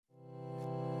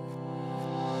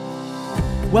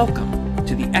Welcome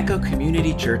to the Echo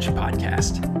Community Church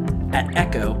podcast. At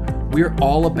Echo, we're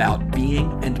all about being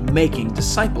and making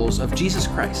disciples of Jesus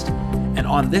Christ. And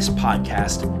on this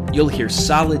podcast, you'll hear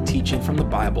solid teaching from the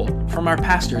Bible from our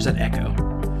pastors at Echo.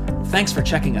 Thanks for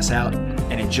checking us out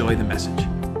and enjoy the message.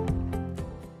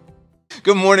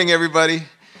 Good morning, everybody.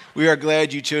 We are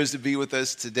glad you chose to be with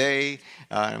us today.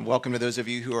 And welcome to those of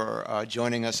you who are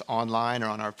joining us online or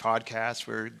on our podcast.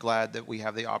 We're glad that we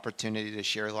have the opportunity to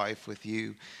share life with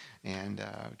you, and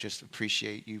just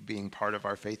appreciate you being part of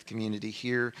our faith community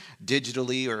here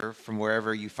digitally or from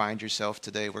wherever you find yourself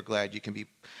today. We're glad you can be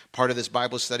part of this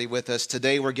Bible study with us.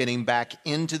 Today we're getting back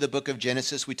into the book of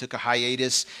Genesis. We took a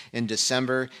hiatus in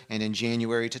December and in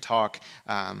January to talk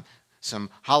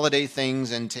some holiday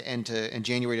things and in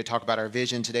January to talk about our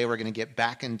vision. Today we're going to get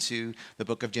back into the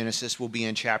book of Genesis. We'll be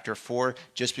in chapter 4.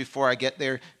 Just before I get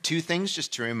there, two things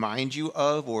just to remind you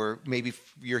of, or maybe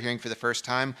you're hearing for the first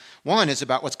time. One is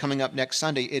about what's coming up next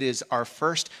Sunday. It is our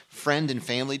first Friend and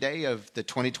Family Day of the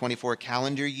 2024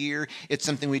 calendar year. It's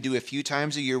something we do a few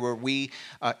times a year where we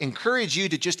encourage you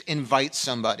to just invite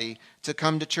somebody to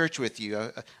come to church with you,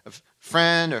 a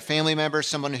friend or family member,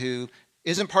 someone who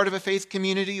isn't part of a faith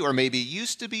community or maybe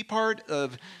used to be part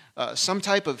of some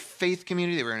type of faith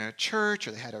community. They were in a church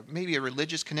or they had maybe a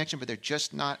religious connection, but they're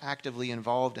just not actively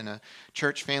involved in a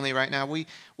church family right now.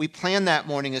 We plan that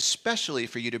morning especially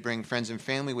for you to bring friends and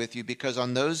family with you, because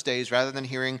on those days, rather than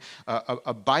hearing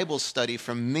a Bible study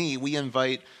from me, we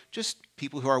invite just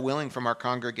people who are willing from our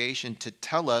congregation to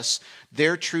tell us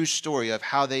their true story of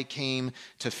how they came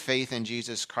to faith in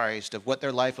Jesus Christ, of what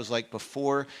their life was like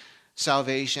before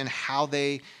salvation, how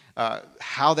they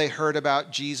heard about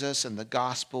Jesus and the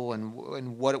gospel,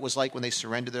 and what it was like when they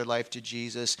surrendered their life to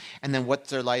Jesus, and then what's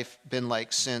their life been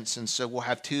like since. And so we'll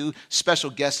have two special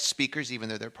guest speakers, even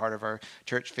though they're part of our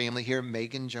church family here.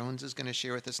 Megan Jones is going to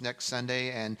share with us next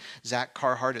Sunday, and Zach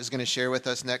Carhart is going to share with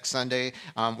us next Sunday.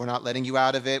 We're not letting you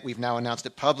out of it. We've now announced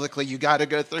it publicly. You got to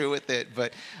go through with it.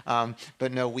 But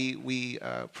no, we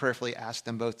prayerfully asked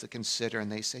them both to consider, and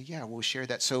they say, yeah, we'll share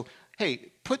that. So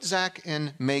hey, put Zach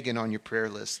and Megan on your prayer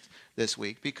list this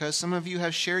week, because some of you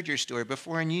have shared your story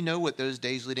before and you know what those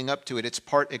days leading up to it. It's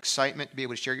part excitement to be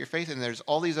able to share your faith, and there's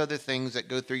all these other things that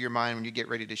go through your mind when you get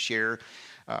ready to share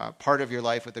part of your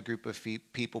life with a group of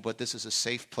people. But this is a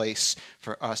safe place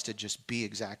for us to just be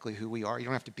exactly who we are. You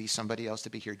don't have to be somebody else to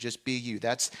be here. Just be you.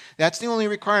 That's the only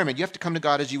requirement. You have to come to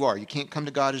God as you are. You can't come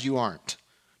to God as you aren't.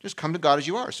 Just come to God as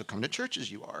you are. So come to church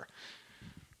as you are.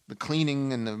 The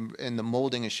cleaning and the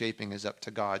molding and shaping is up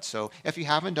to God. So if you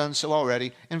haven't done so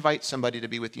already, invite somebody to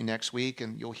be with you next week,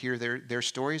 and you'll hear their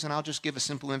stories, and I'll just give a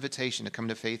simple invitation to come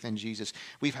to faith in Jesus.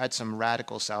 We've had some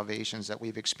radical salvations that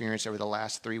we've experienced over the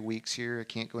last 3 weeks here. I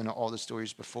can't go into all the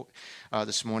stories before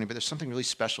this morning, but there's something really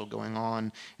special going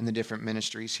on in the different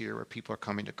ministries here where people are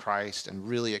coming to Christ and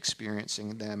really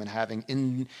experiencing them and having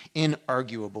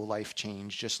inarguable life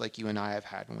change, just like you and I have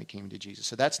had when we came to Jesus.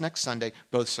 So that's next Sunday.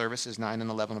 Both services, 9 and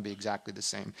 11, will be exactly the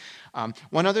same.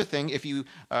 One other thing, if you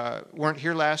weren't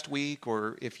here last week,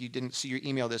 or if you didn't see your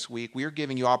email this week, we are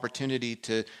giving you opportunity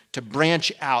to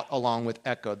branch out along with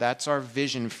Echo. That's our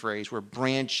vision phrase. We're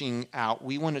branching out.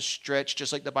 We want to stretch,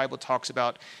 just like the Bible talks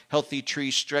about healthy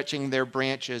trees stretching their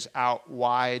branches out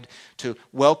wide to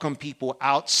welcome people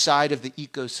outside of the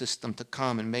ecosystem to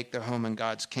come and make their home in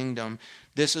God's kingdom.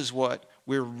 This is what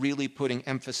we're really putting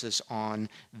emphasis on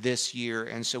this year.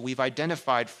 And so we've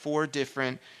identified 4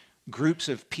 different groups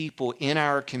of people in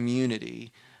our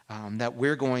community that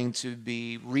we're going to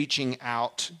be reaching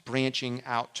out, branching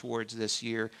out towards this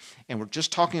year. And we're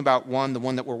just talking about the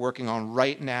one that we're working on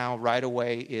right now, right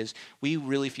away, is we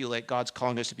really feel like God's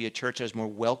calling us to be a church that is more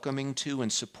welcoming to and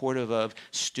supportive of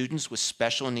students with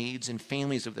special needs and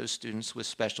families of those students with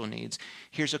special needs.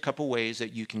 Here's a couple ways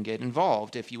that you can get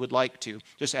involved if you would like to.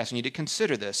 Just asking you to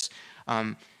consider this.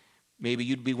 Maybe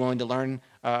you'd be willing to learn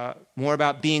more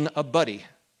about being a buddy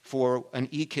for an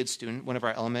eKids student, one of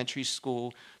our elementary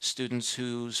school students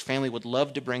whose family would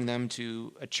love to bring them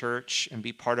to a church and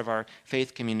be part of our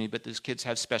faith community, but those kids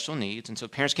have special needs, and so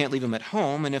parents can't leave them at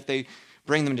home, and if they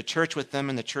bring them to church with them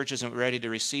and the church isn't ready to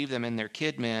receive them in their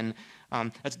KidMin,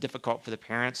 that's difficult for the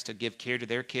parents to give care to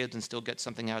their kids and still get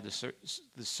something out of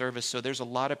the service. So there's a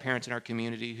lot of parents in our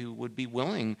community who would be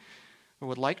willing or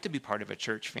would like to be part of a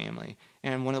church family.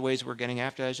 And one of the ways we're getting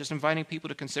after that is just inviting people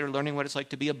to consider learning what it's like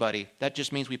to be a buddy. That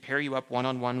just means we pair you up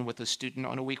one-on-one with a student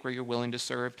on a week where you're willing to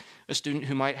serve, a student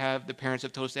who might have, the parents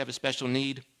have told us they have a special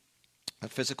need, a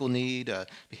physical need, a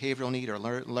behavioral need, or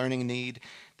learning need,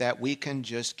 that we can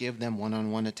just give them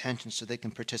one-on-one attention so they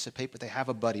can participate, but they have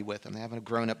a buddy with them. They have a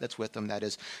grown-up that's with them that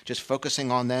is just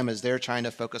focusing on them as they're trying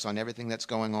to focus on everything that's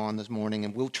going on this morning.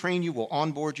 And we'll train you, we'll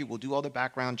onboard you, we'll do all the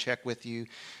background check with you.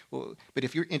 But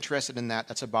if you're interested in that,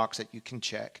 that's a box that you can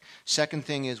check. Second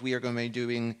thing is we are going to be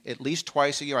doing at least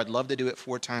twice a year. I'd love to do it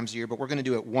 4 times a year, but we're going to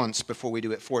do it once before we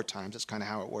do it 4 times. That's kind of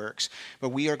how it works. But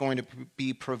we are going to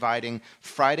be providing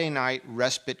Friday night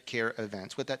respite care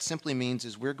events. What that simply means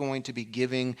is we're going to be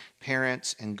giving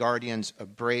parents and guardians a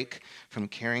break from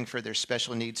caring for their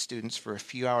special needs students for a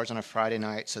few hours on a Friday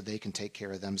night so they can take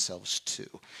care of themselves too.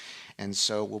 And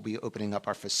so we'll be opening up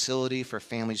our facility for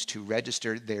families to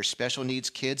register their special needs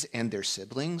kids and their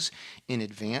siblings in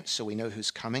advance so we know who's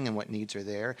coming and what needs are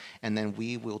there. And then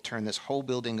we will turn this whole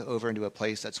building over into a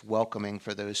place that's welcoming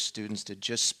for those students to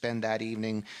just spend that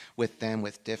evening with them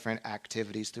with different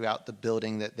activities throughout the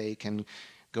building that they can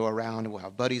go around. We'll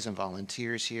have buddies and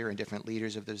volunteers here and different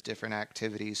leaders of those different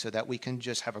activities so that we can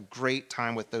just have a great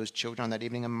time with those children on that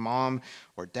evening. And mom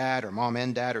or dad or mom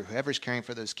and dad or whoever's caring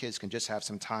for those kids can just have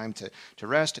some time to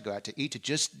rest, to go out to eat, to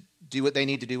just do what they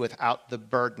need to do without the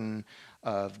burden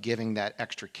of giving that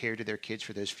extra care to their kids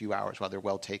for those few hours while they're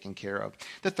well taken care of.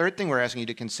 The third thing we're asking you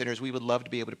to consider is we would love to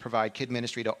be able to provide kid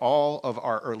ministry to all of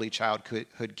our early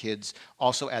childhood kids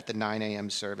also at the 9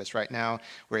 a.m. service. Right now,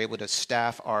 we're able to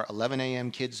staff our 11 a.m.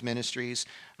 kids ministries,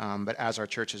 but as our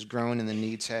church has grown and the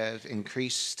needs have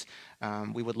increased,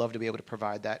 we would love to be able to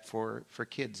provide that for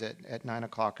kids at 9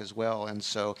 o'clock as well. And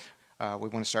so we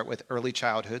want to start with early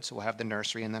childhood, so we'll have the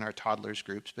nursery and then our toddlers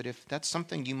groups. But if that's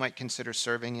something you might consider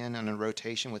serving in on a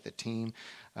rotation with a team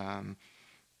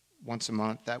once a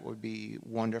month, that would be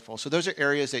wonderful. So those are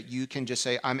areas that you can just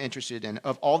say, I'm interested in.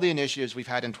 Of all the initiatives we've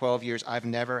had in 12 years, I've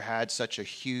never had such a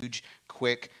huge,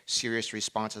 quick, serious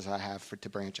response as I have to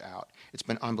branch out. It's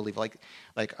been unbelievable.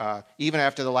 Even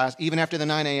after the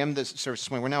 9 a.m.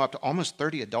 service, we're now up to almost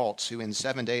 30 adults who in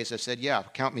 7 days have said, yeah,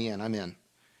 count me in, I'm in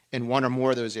one or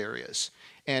more of those areas.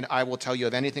 And I will tell you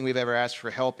of anything we've ever asked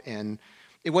for help in,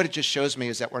 what it just shows me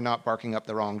is that we're not barking up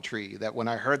the wrong tree. That when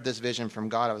I heard this vision from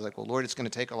God, I was like, well, Lord, it's going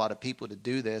to take a lot of people to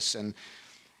do this. And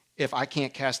if I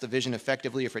can't cast the vision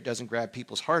effectively, if it doesn't grab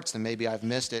people's hearts, then maybe I've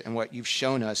missed it. And what you've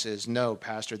shown us is, no,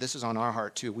 Pastor, this is on our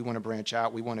heart too. We want to branch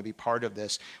out. We want to be part of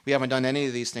this. We haven't done any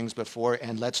of these things before,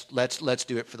 and let's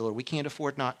do it for the Lord. We can't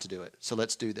afford not to do it. So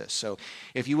let's do this. So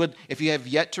if you have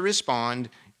yet to respond,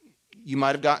 you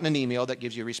might have gotten an email that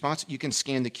gives you a response. You can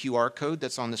scan the QR code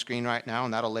that's on the screen right now,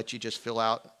 and that'll let you just fill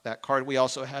out that card. We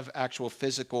also have actual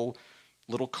physical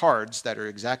little cards that are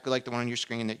exactly like the one on your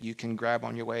screen that you can grab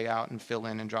on your way out and fill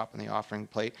in and drop in the offering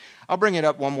plate. I'll bring it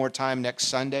up one more time next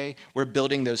Sunday. We're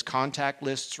building those contact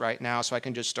lists right now so I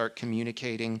can just start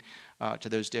communicating to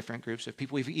those different groups of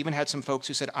people. We've even had some folks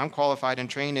who said, I'm qualified and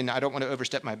trained and I don't want to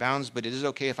overstep my bounds, but it is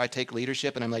okay if I take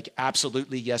leadership. And I'm like,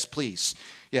 absolutely, yes, please.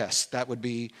 Yes, that would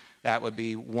be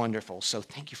wonderful. So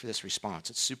thank you for this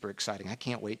response. It's super exciting. I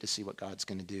can't wait to see what God's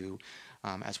going to do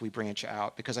as we branch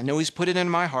out, because I know He's put it in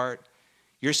my heart.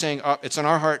 You're saying, oh, it's in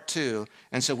our heart too.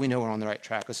 And so we know we're on the right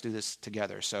track. Let's do this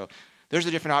together. So there's the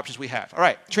different options we have. All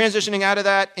right, transitioning out of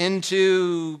that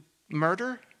into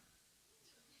murder.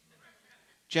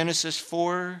 Genesis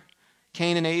 4,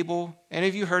 Cain and Abel. Any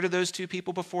of you heard of those two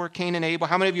people before, Cain and Abel?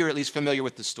 How many of you are at least familiar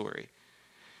with the story?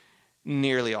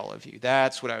 Nearly all of you.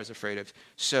 That's what I was afraid of.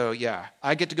 So yeah,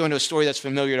 I get to go into a story that's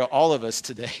familiar to all of us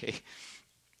today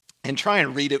and try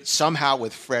and read it somehow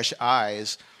with fresh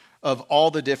eyes. Of all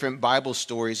the different Bible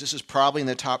stories, this is probably in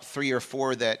the top 3 or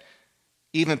 4 that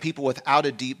even people without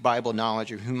a deep Bible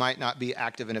knowledge or who might not be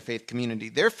active in a faith community,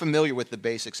 they're familiar with the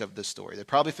basics of the story. They're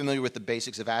probably familiar with the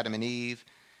basics of Adam and Eve,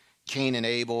 Cain and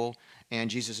Abel, and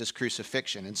Jesus'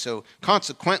 crucifixion. And so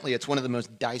consequently, it's one of the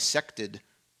most dissected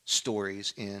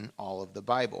stories in all of the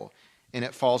Bible. And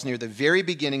it falls near the very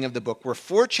beginning of the book. We're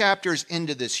 4 chapters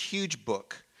into this huge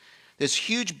book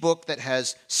that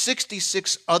has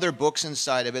 66 other books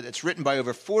inside of it. It's written by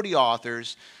over 40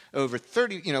 authors, over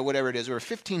 30, whatever it is, over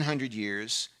 1,500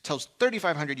 years, tells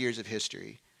 3,500 years of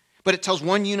history. But it tells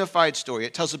one unified story.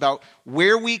 It tells about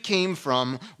where we came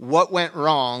from, what went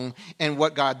wrong, and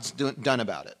what God's done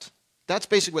about it. That's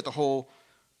basically what the whole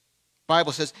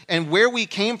Bible says. And where we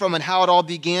came from and how it all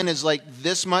began is like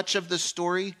this much of the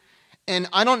story. And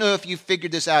I don't know if you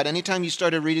figured this out. Anytime you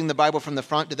started reading the Bible from the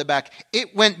front to the back,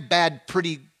 it went bad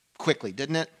pretty quickly,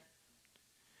 didn't it?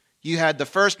 You had the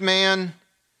first man,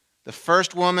 the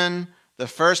first woman, the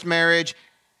first marriage,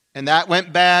 and that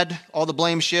went bad. All the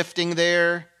blame shifting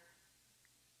there.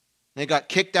 They got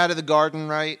kicked out of the garden,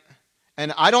 right?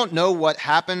 And I don't know what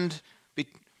happened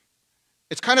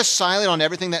It's kind of silent on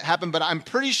everything that happened, but I'm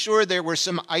pretty sure there were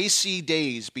some icy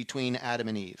days between Adam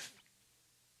and Eve.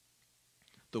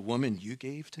 The woman you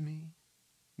gave to me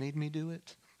made me do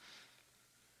it.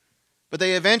 But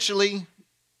they eventually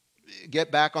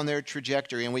get back on their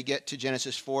trajectory, and we get to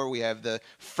Genesis 4. We have the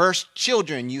first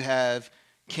children. You have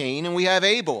Cain and we have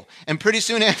Abel. And pretty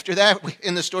soon after that,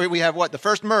 in the story, we have what? The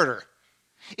first murder.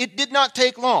 It did not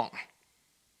take long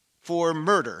for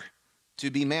murder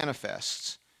to be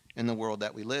manifest in the world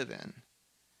that we live in.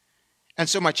 And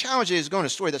so my challenge is going to a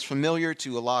story that's familiar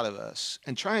to a lot of us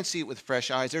and try and see it with fresh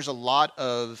eyes. There's a lot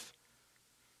of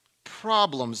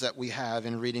problems that we have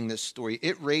in reading this story.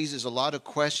 It raises a lot of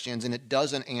questions, and it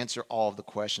doesn't answer all of the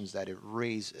questions that it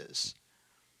raises.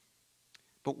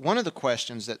 But one of the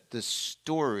questions that this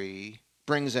story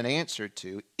brings an answer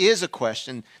to is a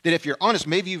question that, if you're honest,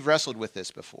 maybe you've wrestled with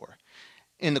this before.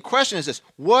 And the question is this: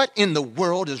 what in the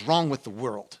world is wrong with the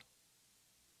world?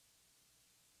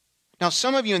 Now,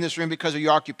 some of you in this room, because of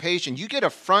your occupation, you get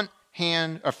a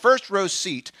first row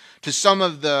seat to some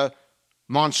of the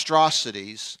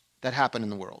monstrosities that happen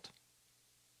in the world.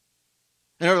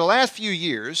 And over the last few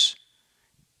years,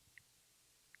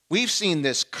 we've seen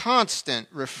this constant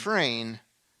refrain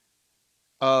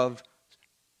of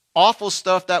awful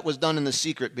stuff that was done in the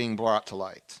secret being brought to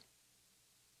light.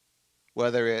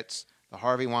 Whether it's the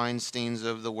Harvey Weinsteins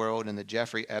of the world and the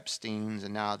Jeffrey Epsteins,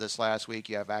 and now this last week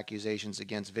you have accusations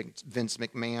against Vince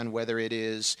McMahon, whether it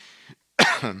is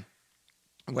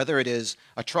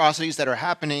atrocities that are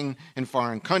happening in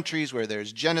foreign countries, where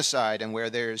there's genocide and where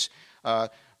there's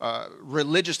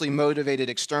religiously motivated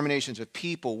exterminations of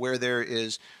people, where there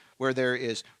is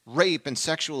rape and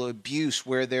sexual abuse,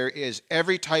 where there is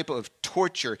every type of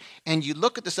torture. And you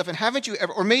look at this stuff, and haven't you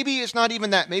ever, or maybe it's not even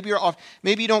that, maybe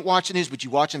you don't watch the news, but you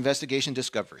watch Investigation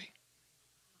Discovery.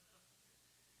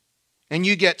 And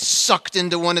you get sucked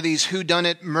into one of these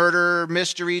whodunit murder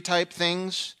mystery type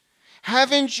things.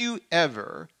 Haven't you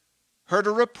ever heard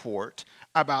a report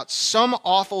about some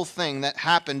awful thing that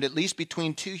happened, at least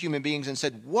between two human beings, and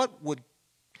said, what would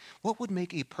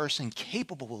make a person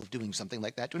capable of doing something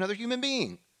like that to another human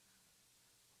being?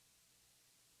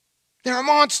 They're a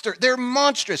monster. They're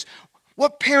monstrous.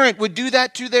 What parent would do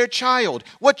that to their child?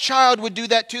 What child would do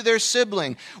that to their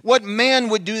sibling? What man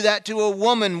would do that to a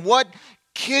woman? What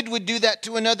kid would do that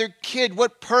to another kid?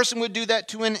 What person would do that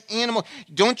to an animal?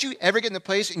 Don't you ever get in the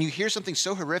place and you hear something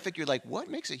so horrific, you're like,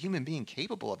 what makes a human being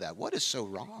capable of that? What is so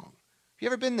wrong? Have you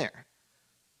ever been there?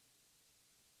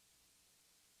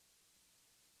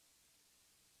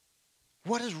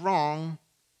 What is wrong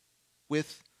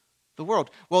with the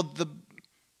world? Well,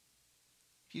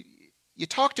 you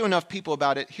talk to enough people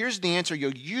about it, here's the answer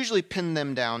you'll usually pin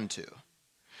them down to.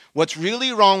 What's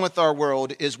really wrong with our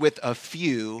world is with a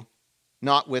few,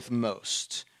 not with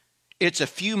most. It's a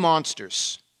few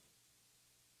monsters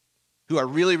who are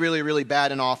really, really, really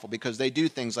bad and awful because they do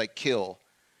things like kill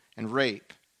and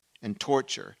rape and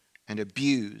torture and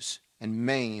abuse and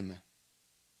maim.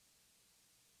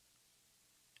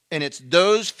 And it's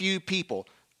those few people.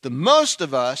 The most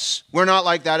of us, we're not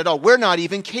like that at all. We're not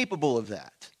even capable of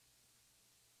that.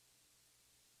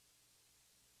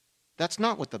 That's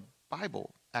not what the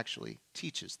Bible actually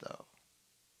teaches, though.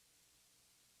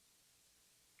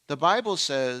 The Bible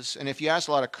says, and if you ask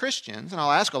a lot of Christians, and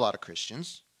I'll ask a lot of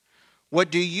Christians,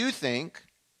 what do you think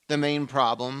the main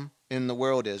problem in the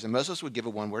world is? And most of us would give a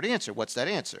one-word answer. What's that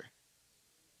answer?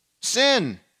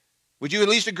 Sin. Would you at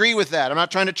least agree with that? I'm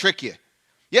not trying to trick you.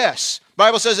 Yes, the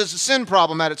Bible says it's a sin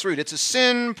problem at its root. It's a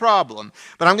sin problem.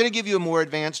 But I'm going to give you a more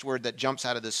advanced word that jumps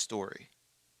out of this story.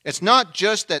 It's not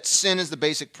just that sin is the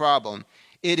basic problem.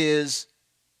 It is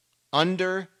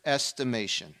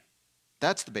underestimation.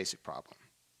 That's the basic problem.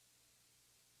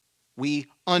 We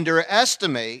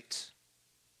underestimate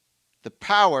the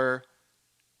power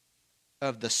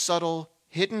of the subtle,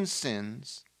 hidden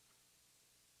sins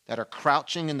that are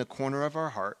crouching in the corner of our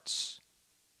hearts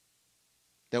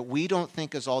that we don't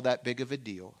think is all that big of a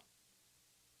deal,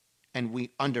 and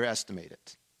we underestimate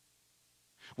it.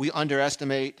 We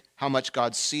underestimate how much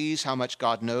God sees, how much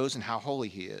God knows, and how holy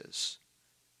He is.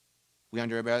 We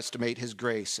underestimate His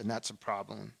grace, and that's a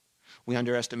problem. We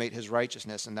underestimate His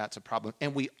righteousness, and that's a problem.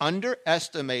 And we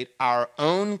underestimate our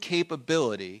own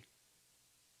capability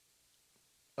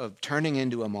of turning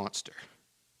into a monster.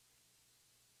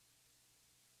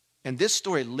 And this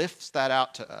story lifts that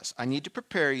out to us. I need to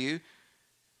prepare you.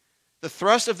 The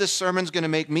thrust of this sermon is going to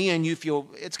make me and you feel,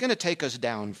 it's going to take us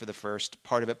down for the first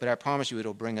part of it, but I promise you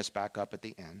it'll bring us back up at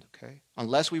the end, okay?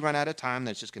 Unless we run out of time,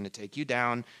 then it's just going to take you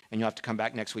down, and you'll have to come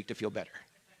back next week to feel better.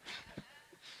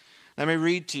 Let me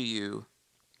read to you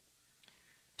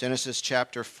Genesis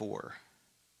chapter 4.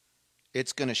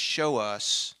 it's going to show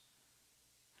us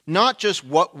not just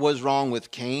what was wrong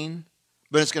with Cain,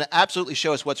 but it's going to absolutely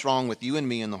show us what's wrong with you and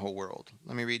me and the whole world.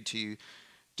 Let me read to you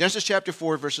Genesis chapter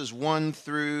 4, verses 1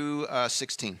 through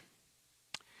 16.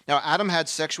 Now Adam had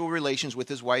sexual relations with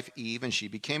his wife Eve, and she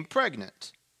became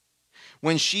pregnant.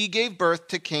 When she gave birth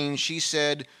to Cain, she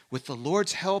said, "With the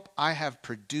Lord's help, I have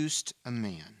produced a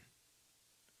man."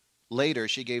 Later,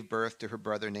 she gave birth to her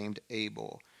brother named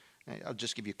Abel. I'll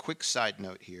just give you a quick side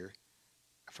note here.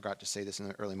 I forgot to say this in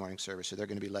the early morning service, so they're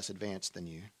going to be less advanced than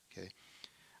you. Okay.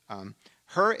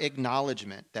 Her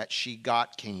acknowledgement that she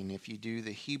got Cain, if you do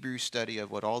the Hebrew study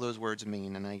of what all those words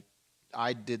mean, and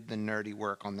I did the nerdy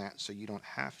work on that, so you don't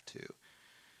have to.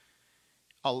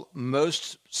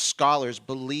 Most scholars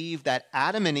believe that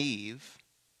Adam and Eve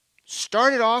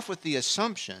started off with the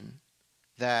assumption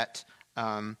that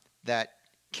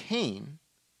Cain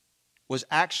was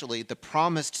actually the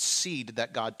promised seed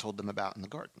that God told them about in the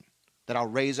garden. That I'll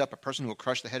raise up a person who will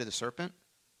crush the head of the serpent.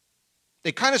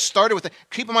 They kind of started with it.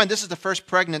 Keep in mind, this is the first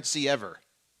pregnancy ever.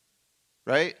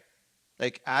 Right?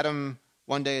 Like Adam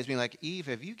one day is being like, "Eve,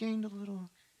 have you gained a little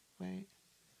weight?"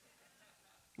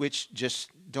 Which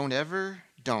just don't. I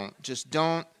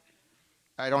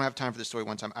don't have time for this story.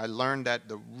 One time I learned that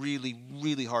the really,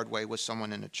 really hard way was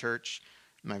someone in a church.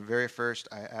 My very first,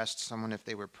 I asked someone if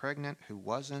they were pregnant who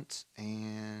wasn't,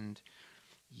 and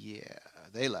yeah,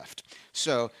 they left.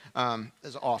 So it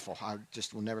was awful. I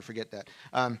just will never forget that.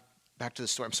 Back to the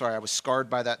story. I'm sorry, I was scarred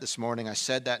by that this morning. I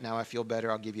said that, now I feel better.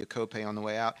 I'll give you a copay on the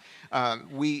way out.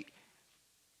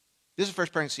 This is the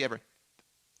first pregnancy ever.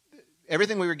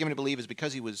 Everything we were given to believe is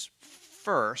because he was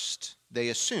first, they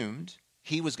assumed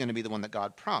he was going to be the one that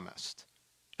God promised.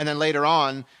 And then later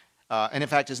on, and in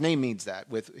fact, his name means that.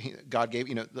 With God gave,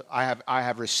 I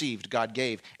have received, God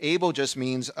gave. Abel just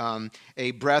means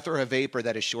a breath or a vapor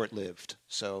that is short-lived.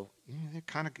 So they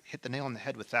kind of hit the nail on the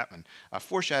head with that one.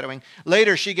 Foreshadowing.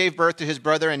 Later, she gave birth to his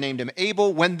brother and named him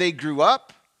Abel. When they grew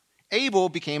up, Abel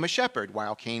became a shepherd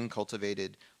while Cain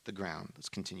cultivated the ground. Let's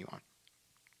continue on.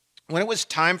 When it was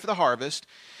time for the harvest,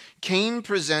 Cain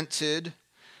presented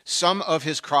some of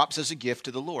his crops as a gift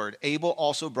to the Lord. Abel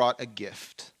also brought a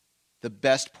gift, the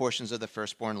best portions of the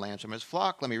firstborn lambs from his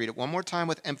flock. Let me read it one more time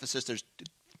with emphasis. There's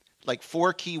like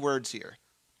 4 key words here.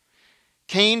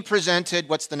 Cain presented,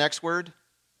 what's the next word?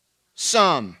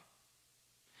 Some.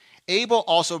 Abel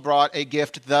also brought a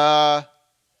gift, the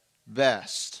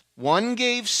best. One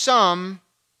gave some,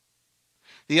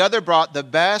 the other brought the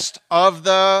best of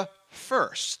the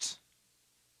first.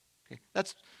 Okay,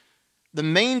 that's the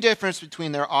main difference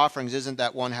between their offerings. Isn't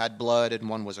that one had blood and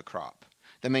one was a crop.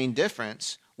 The main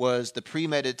difference was the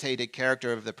premeditated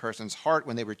character of the person's heart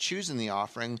when they were choosing the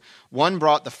offering. One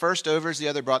brought the first overs, the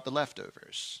other brought the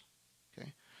leftovers.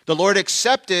 Okay? The Lord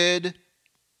accepted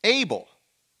Abel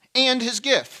and his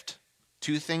gift.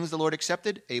 2 things the Lord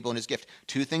accepted, Abel and his gift.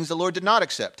 2 things the Lord did not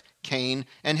accept, Cain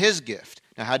and his gift.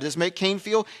 Now, how did this make Cain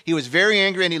feel? He was very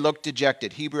angry and he looked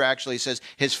dejected. Hebrew actually says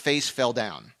his face fell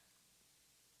down.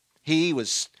 He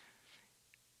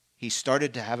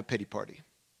started to have a pity party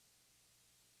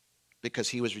because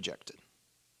he was rejected.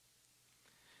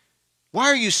 "Why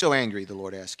are you so angry?" the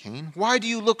Lord asked Cain. "Why do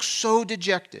you look so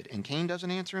dejected?" And Cain doesn't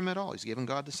answer him at all. He's giving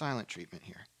God the silent treatment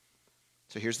here.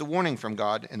 So here's the warning from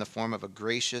God in the form of a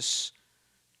gracious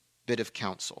bit of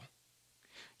counsel.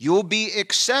 You'll be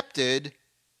accepted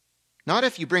not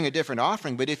if you bring a different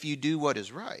offering, but if you do what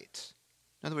is right.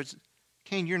 In other words,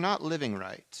 Cain, you're not living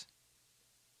right,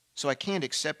 so I can't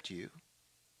accept you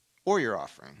or your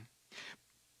offering.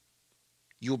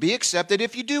 You'll be accepted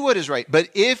if you do what is right. But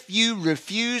if you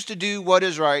refuse to do what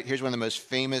is right, here's one of the most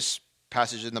famous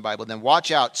passages in the Bible, then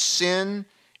watch out. Sin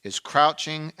is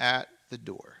crouching at the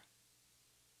door.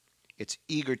 It's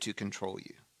eager to control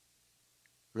you.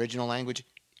 Original language,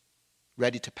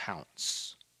 ready to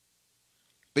pounce.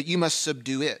 But you must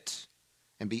subdue it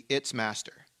and be its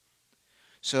master.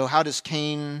 So how does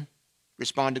Cain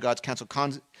respond to God's counsel?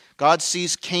 God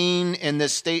sees Cain in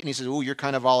this state and he says, "Oh, you're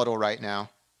kind of volatile right now.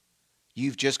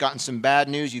 You've just gotten some bad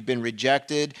news. You've been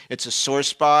rejected. It's a sore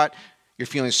spot. You're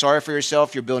feeling sorry for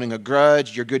yourself. You're building a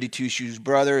grudge. Your goody two-shoes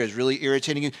brother is really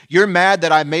irritating you. You're mad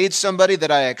that I made somebody that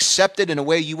I accepted in a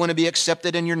way you want to be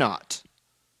accepted and you're not.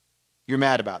 You're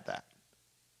mad about that.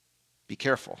 Be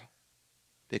careful,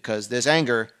 because this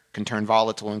anger can turn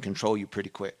volatile and control you pretty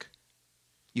quick.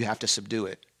 You have to subdue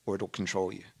it or it'll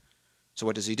control you." So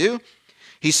what does he do?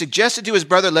 He suggested to his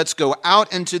brother, "Let's go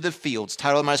out into the fields."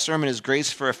 Title of my sermon is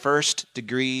 "Grace for a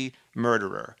First-Degree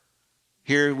Murderer."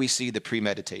 Here we see the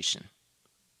premeditation.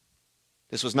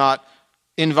 This was not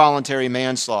involuntary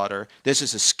manslaughter. This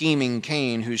is a scheming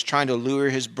Cain who's trying to lure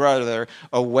his brother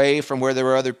away from where there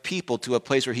were other people to a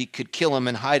place where he could kill him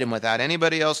and hide him without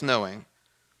anybody else knowing.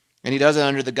 And he does it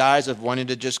under the guise of wanting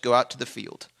to just go out to the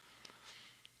field.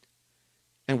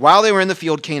 And while they were in the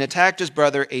field, Cain attacked his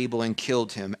brother Abel and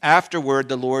killed him. Afterward,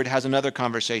 the Lord has another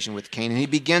conversation with Cain, and he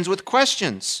begins with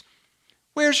questions.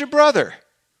 Where's your brother?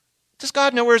 Does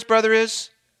God know where his brother is?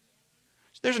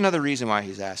 There's another reason why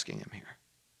he's asking him here.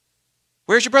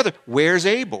 Where's your brother? Where's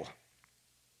Abel?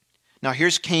 Now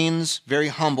here's Cain's very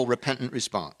humble, repentant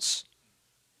response.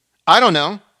 I don't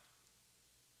know.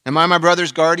 Am I my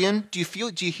brother's guardian? Do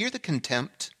you hear the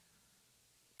contempt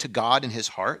to God in his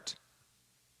heart?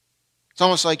 It's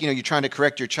almost like, you're trying to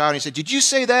correct your child. And he said, did you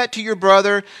say that to your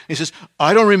brother? And he says,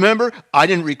 I don't remember. I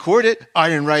didn't record it. I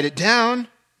didn't write it down.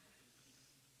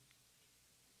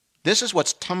 This is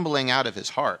what's tumbling out of his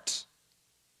heart.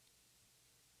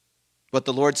 But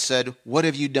the Lord said, what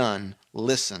have you done?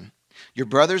 Listen. Your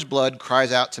brother's blood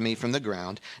cries out to me from the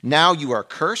ground. Now you are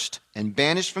cursed and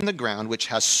banished from the ground, which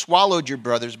has swallowed your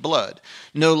brother's blood.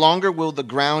 No longer will the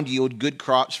ground yield good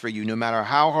crops for you, no matter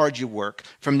how hard you work.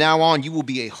 From now on, you will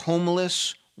be a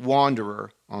homeless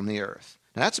wanderer on the earth.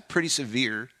 Now, that's a pretty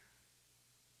severe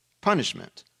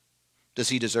punishment. Does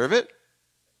he deserve it?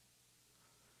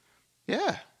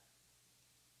 Yeah.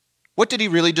 What did he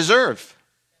really deserve?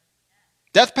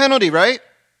 Death penalty, right?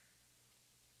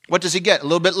 What does he get? A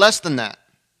little bit less than that.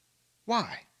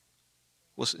 Why?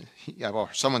 We'll see.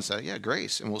 Someone said,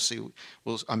 grace. And we'll see.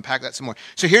 We'll unpack that some more.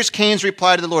 So here's Cain's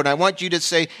reply to the Lord. And I want you to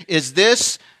say, is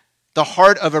this the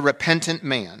heart of a repentant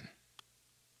man?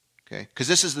 Okay, because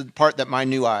this is the part that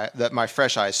my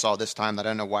fresh eyes saw this time that I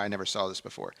don't know why I never saw this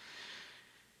before.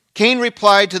 Cain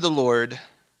replied to the Lord,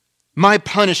 my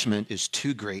punishment is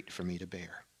too great for me to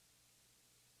bear.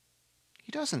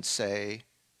 He doesn't say,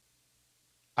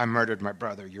 I murdered my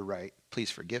brother, you're right, please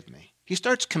forgive me. He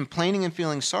starts complaining and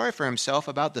feeling sorry for himself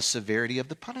about the severity of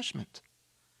the punishment.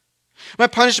 My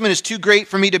punishment is too great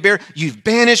for me to bear. You've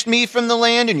banished me from the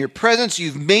land. In your presence,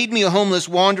 you've made me a homeless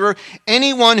wanderer.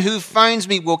 Anyone who finds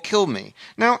me will kill me.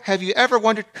 Now, have you ever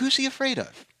wondered, who's he afraid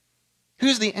of?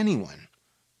 Who's the anyone?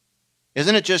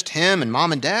 Isn't it just him and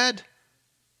mom and dad?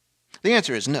 The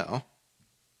answer is no.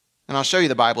 And I'll show you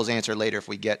the Bible's answer later if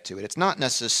we get to it. It's not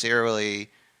necessarily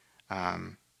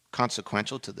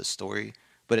consequential to the story,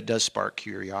 but it does spark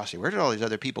curiosity. Where did all these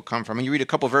other people come from? And you read a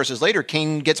couple verses later,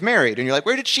 Cain gets married, and you're like,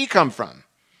 where did she come from?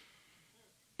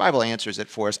 Bible answers it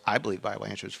for us. I believe Bible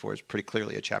answers it for us pretty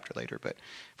clearly a chapter later, but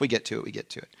if we get to it, we get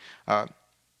to it.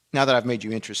 Now that I've made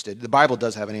you interested, the Bible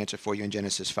does have an answer for you in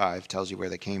Genesis 5. It tells you where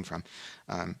they came from,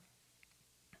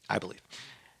 I believe.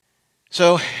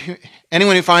 So,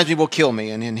 anyone who finds me will kill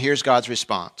me, and here's God's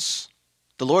response.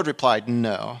 The Lord replied,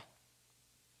 no.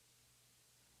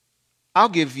 I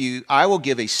will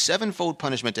give a sevenfold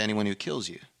punishment to anyone who kills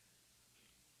you.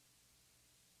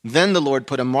 Then the Lord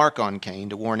put a mark on Cain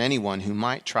to warn anyone who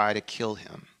might try to kill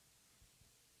him.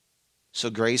 So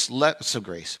Cain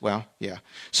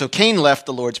left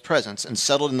the Lord's presence and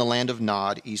settled in the land of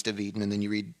Nod, east of Eden. And then you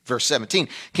read verse 17.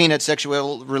 Cain had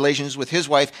sexual relations with his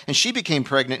wife, and she became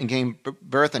pregnant and gave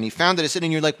birth, and he found that it's in,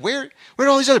 and you're like, where did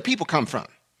all these other people come from?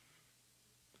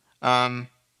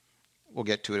 We'll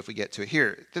get to it if we get to it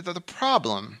here. The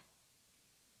problem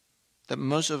that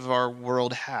most of our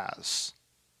world has,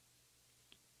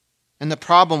 and the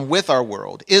problem with our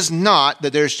world, is not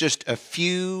that there's just a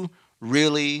few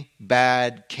really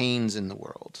bad Cains in the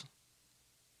world.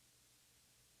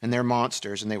 And they're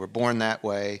monsters, and they were born that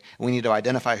way. And we need to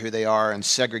identify who they are and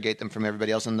segregate them from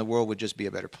everybody else, and the world would just be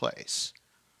a better place.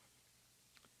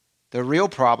 The real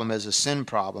problem is a sin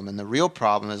problem, and the real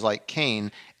problem is like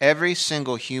Cain. Every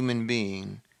single human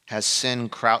being has sin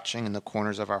crouching in the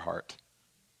corners of our heart.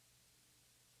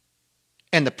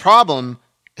 And the problem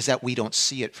is that we don't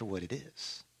see it for what it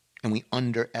is, and we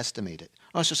underestimate it.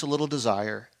 Oh, it's just a little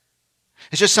desire.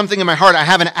 It's just something in my heart. I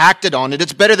haven't acted on it.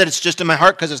 It's better that it's just in my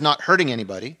heart because it's not hurting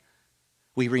anybody.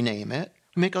 We rename it.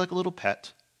 We make it like a little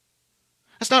pet.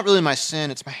 It's not really my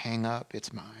sin. It's my hang-up.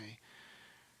 It's my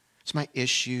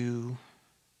issue.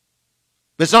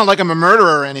 But it's not like I'm a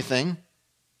murderer or anything.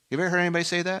 You ever heard anybody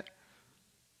say that?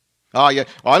 Oh, yeah.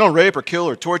 Oh, I don't rape or kill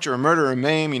or torture or murder or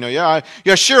maim.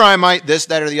 Sure I might this,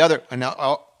 that, or the other. And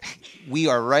now, we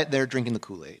are right there drinking the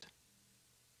Kool-Aid.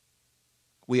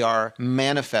 We are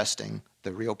manifesting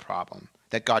the real problem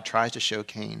that God tries to show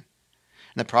Cain. And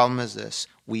the problem is this.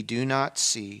 We do not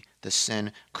see the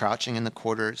sin crouching in the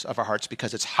corners of our hearts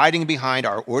because it's hiding behind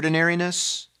our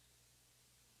ordinariness,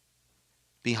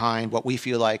 behind what we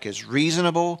feel like is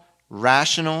reasonable,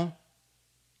 rational,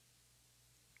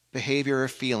 behavior or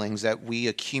feelings that we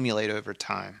accumulate over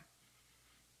time.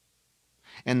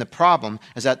 And the problem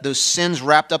is that those sins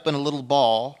wrapped up in a little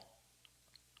ball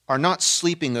are not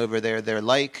sleeping over there. They're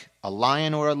like a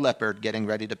lion or a leopard getting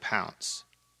ready to pounce.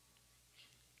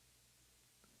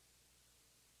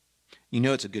 You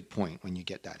know it's a good point when you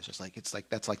get that. It's like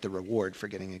that's like the reward for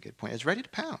getting a good point. It's ready to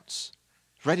pounce.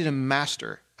 It's ready to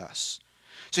master us.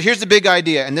 So here's the big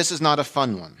idea, and this is not a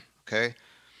fun one, okay?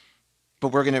 But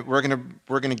we're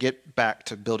gonna get back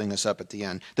to building this up at the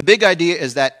end. The big idea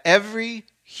is that every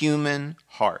human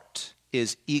heart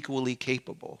is equally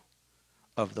capable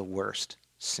of the worst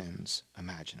sins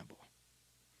imaginable.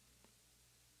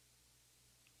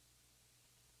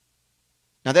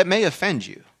 Now that may offend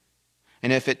you.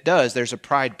 And if it does, there's a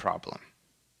pride problem.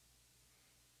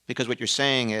 Because what you're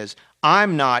saying is,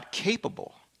 I'm not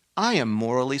capable. I am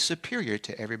morally superior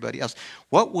to everybody else.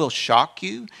 What will shock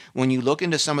you when you look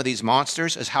into some of these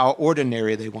monsters is how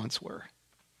ordinary they once were.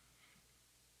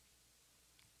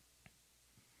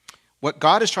 What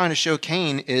God is trying to show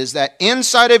Cain is that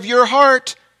inside of your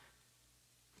heart,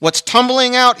 what's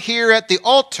tumbling out here at the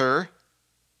altar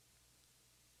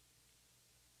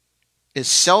is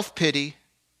self-pity,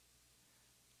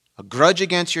 a grudge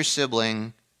against your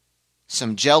sibling,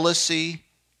 some jealousy,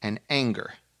 and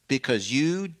anger because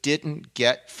you didn't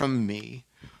get from me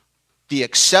the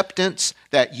acceptance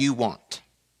that you want.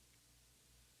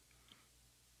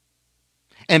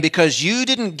 And because you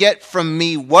didn't get from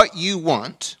me what you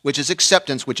want, which is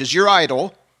acceptance, which is your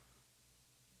idol,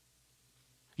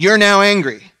 you're now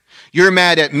angry. You're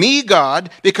mad at me, God,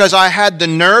 because I had the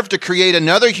nerve to create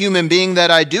another human being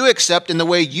that I do accept in the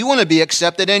way you want to be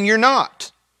accepted, and you're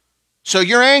not. So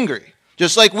you're angry.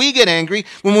 Just like we get angry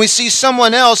when we see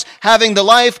someone else having the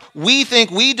life we think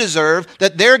we deserve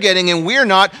that they're getting and we're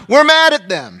not. We're mad at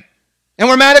them. And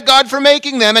we're mad at God for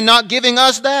making them and not giving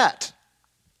us that.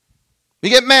 We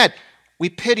get mad. We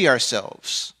pity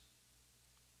ourselves.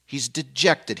 He's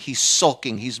dejected. He's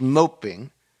sulking. He's moping.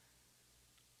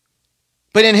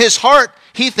 But in his heart,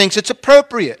 he thinks it's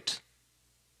appropriate.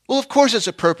 Well, of course it's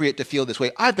appropriate to feel this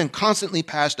way. I've been constantly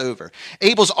passed over.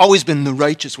 Abel's always been the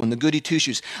righteous one, the goody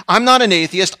two-shoes. I'm not an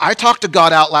atheist. I talk to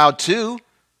God out loud too.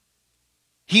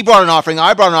 He brought an offering,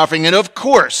 I brought an offering, and of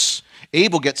course,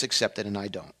 Abel gets accepted and I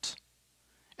don't.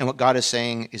 And what God is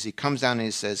saying is he comes down and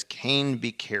he says, Cain,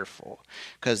 be careful,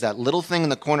 because that little thing in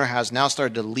the corner has now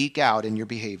started to leak out in your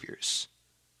behaviors.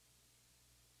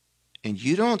 And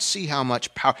you don't see how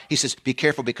much power. He says, be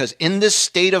careful, because in this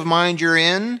state of mind you're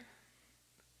in,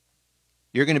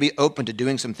 you're going to be open to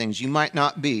doing some things you might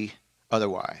not be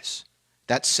otherwise.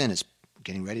 That sin is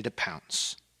getting ready to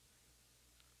pounce.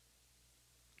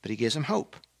 But he gives him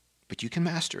hope. But you can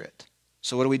master it.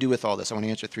 So what do we do with all this? I want to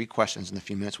answer 3 questions in the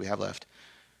few minutes we have left.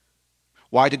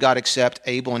 Why did God accept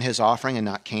Abel and his offering and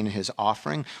not Cain and his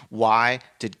offering? Why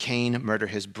did Cain murder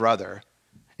his brother?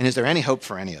 And is there any hope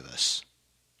for any of us?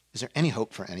 Is there any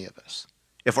hope for any of us?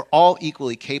 If we're all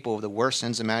equally capable of the worst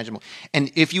sins imaginable.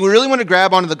 And if you really want to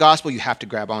grab onto the gospel, you have to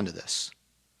grab onto this.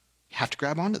 You have to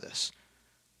grab onto this.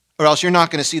 Or else you're not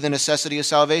going to see the necessity of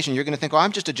salvation. You're going to think, well,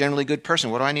 I'm just a generally good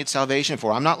person. What do I need salvation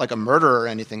for? I'm not like a murderer or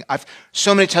anything. I've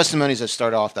so many testimonies that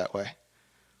start off that way.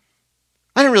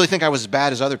 I didn't really think I was as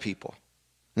bad as other people.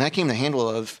 And that came to the handle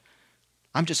of,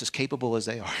 I'm just as capable as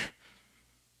they are.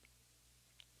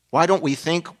 Why don't we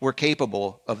think we're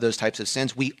capable of those types of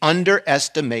sins? We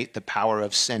underestimate the power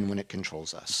of sin when it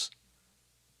controls us.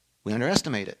 We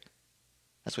underestimate it.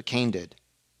 That's what Cain did.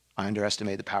 I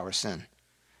underestimated the power of sin.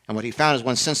 And what he found is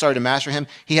when sin started to master him,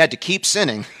 he had to keep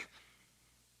sinning.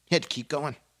 He had to keep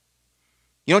going.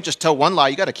 You don't just tell one lie,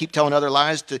 you got to keep telling other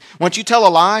lies. Once you tell a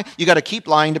lie, you got to keep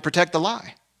lying to protect the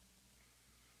lie.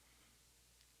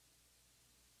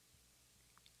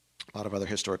 A lot of other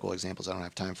historical examples I don't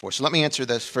have time for. So let me answer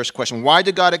this first question. Why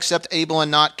did God accept Abel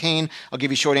and not Cain? I'll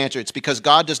give you a short answer. It's because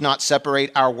God does not separate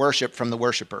our worship from the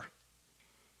worshiper.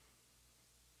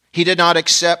 He did not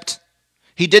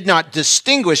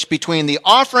distinguish between the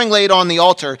offering laid on the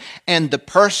altar and the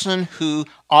person who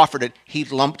offered it. He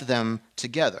lumped them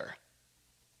together.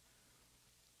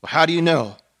 Well, how do you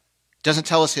know? It doesn't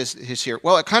tell us his here.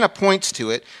 Well, it kind of points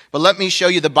to it, but let me show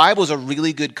you. The Bible is a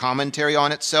really good commentary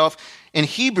on itself. In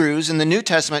Hebrews, in the New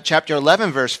Testament, chapter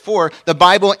 11, verse 4, the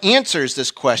Bible answers this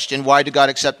question, why did God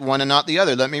accept one and not the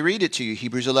other? Let me read it to you,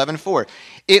 Hebrews 11:4.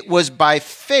 It was by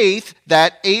faith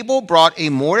that Abel brought a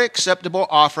more acceptable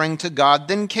offering to God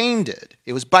than Cain did.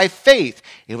 It was by faith.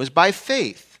 It was by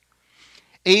faith.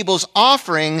 Abel's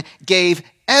offering gave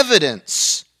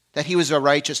evidence that he was a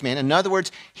righteous man. In other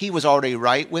words, he was already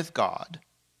right with God.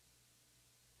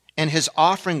 and his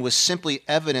offering was simply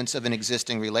evidence of an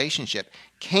existing relationship.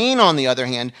 Cain, on the other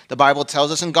hand, the Bible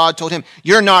tells us, and God told him,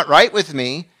 you're not right with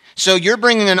me, so you're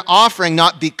bringing an offering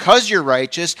not because you're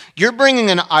righteous, you're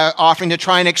bringing an offering to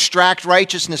try and extract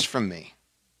righteousness from me.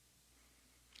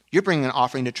 You're bringing an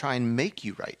offering to try and make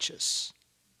you righteous.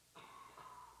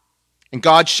 And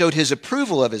God showed his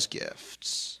approval of his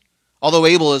gifts. Although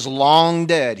Abel is long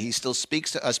dead, he still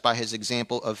speaks to us by his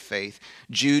example of faith.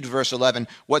 Jude, verse 11,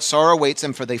 what sorrow awaits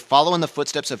them, for they follow in the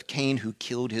footsteps of Cain, who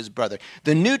killed his brother.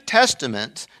 The New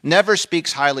Testament never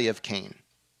speaks highly of Cain.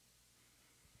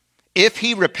 If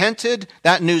he repented,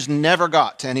 that news never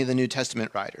got to any of the New Testament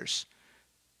writers,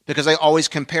 because they always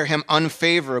compare him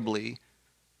unfavorably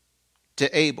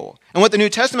to Abel. And what the New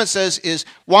Testament says is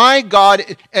why God,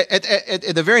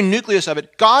 at the very nucleus of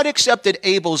it, God accepted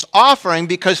Abel's offering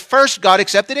because first God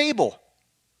accepted Abel.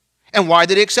 And why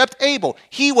did he accept Abel?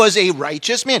 He was a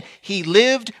righteous man. He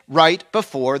lived right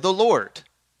before the Lord.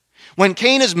 When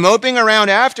Cain is moping around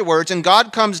afterwards and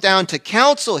God comes down to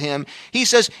counsel him, he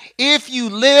says, if you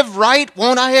live right,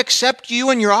 won't I accept you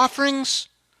and your offerings?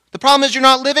 The problem is you're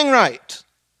not living right.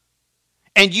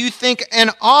 And you think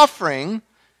an offering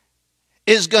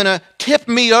is going to tip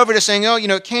me over to saying,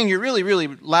 oh, Cain, you're really, really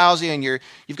lousy, and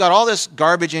you've got all this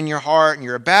garbage in your heart, and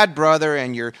you're a bad brother,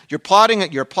 and you're a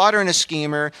plotter and a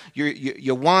schemer,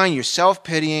 you whine, you're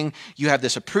self-pitying, you have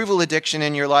this approval addiction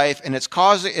in your life, and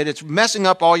it's messing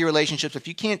up all your relationships. If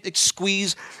you can't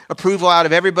squeeze approval out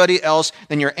of everybody else,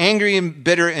 then you're angry and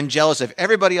bitter and jealous of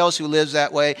everybody else who lives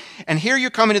that way. And here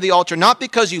you're coming to the altar not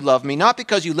because you love me, not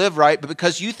because you live right, but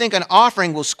because you think an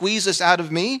offering will squeeze this out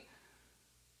of me.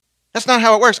 That's not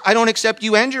how it works. I don't accept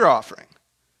you and your offering.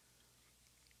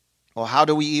 Well, how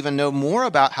do we even know more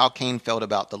about how Cain felt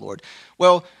about the Lord?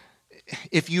 Well,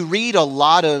 if you read a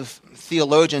lot of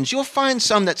theologians, you'll find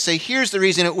some that say, here's the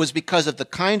reason, it was because of the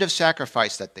kind of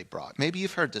sacrifice that they brought. Maybe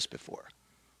you've heard this before.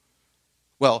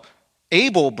 Well,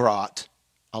 Abel brought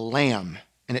a lamb,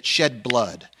 and it shed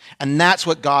blood, and that's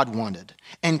what God wanted.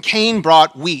 And Cain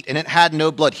brought wheat, and it had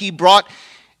no blood.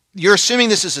 You're assuming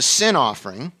this is a sin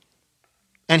offering,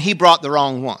 and he brought the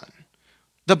wrong one.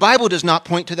 The Bible does not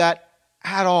point to that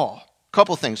at all. A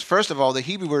couple things. First of all, the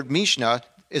Hebrew word mishnah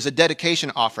is a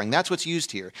dedication offering. That's what's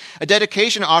used here. A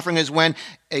dedication offering is when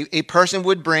a person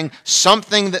would bring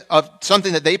something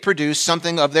that they produce,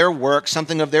 something of their work,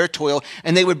 something of their toil,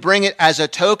 and they would bring it as a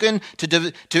token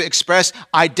to express,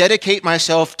 I dedicate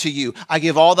myself to you. I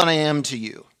give all that I am to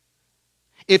you.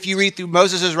 If you read through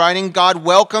Moses' writing, God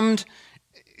welcomed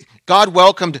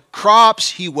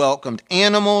crops, he welcomed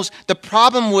animals. The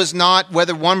problem was not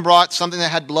whether one brought something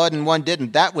that had blood and one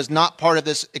didn't. That was not part of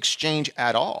this exchange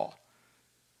at all.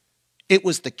 It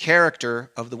was the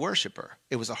character of the worshiper.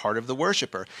 It was the heart of the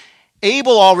worshiper.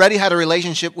 Abel already had a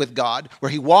relationship with God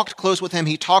where he walked close with him,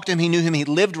 he talked to him, he knew him, he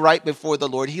lived right before the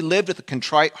Lord. He lived with a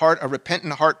contrite heart, a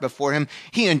repentant heart before him.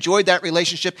 He enjoyed that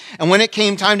relationship. And when it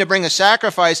came time to bring a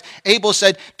sacrifice, Abel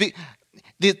said,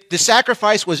 the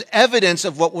sacrifice was evidence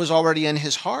of what was already in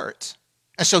his heart.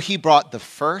 And so he brought the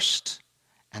first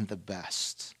and the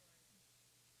best.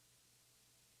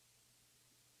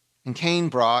 And Cain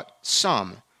brought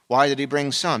some. Why did he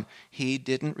bring some? He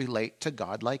didn't relate to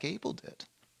God like Abel did.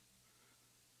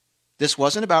 This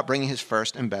wasn't about bringing his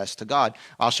first and best to God.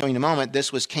 I'll show you in a moment.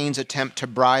 This was Cain's attempt to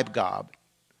bribe God,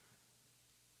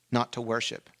 not to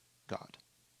worship God.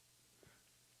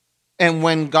 And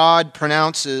when God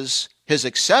pronounces his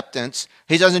acceptance,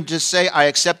 he doesn't just say, I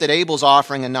accepted Abel's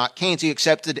offering and not Cain's. He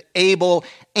accepted Abel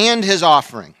and his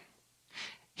offering.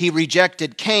 He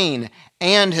rejected Cain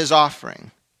and his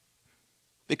offering.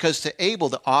 Because to Abel,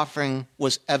 the offering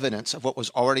was evidence of what was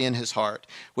already in his heart.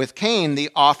 With Cain, the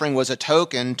offering was a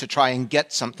token to try and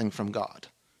get something from God.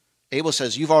 Abel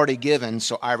says, you've already given,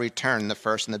 so I return the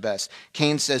first and the best.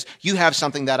 Cain says, you have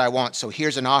something that I want, so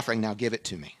here's an offering, now give it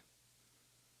to me.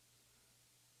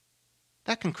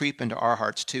 That can creep into our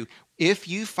hearts too. If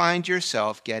you find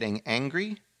yourself getting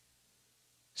angry,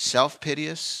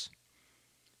 self-piteous,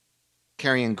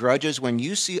 carrying grudges when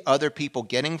you see other people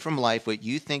getting from life what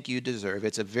you think you deserve,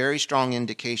 it's a very strong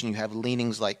indication you have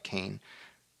leanings like Cain,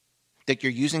 that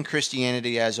you're using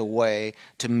Christianity as a way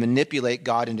to manipulate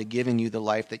God into giving you the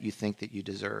life that you think that you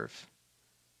deserve.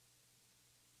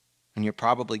 And you're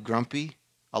probably grumpy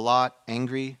a lot,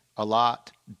 angry a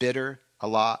lot, bitter a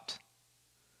lot.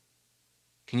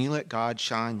 Can you let God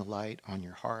shine the light on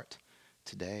your heart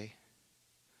today?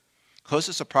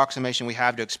 Closest approximation we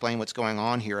have to explain what's going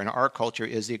on here in our culture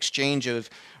is the exchange of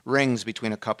rings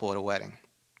between a couple at a wedding.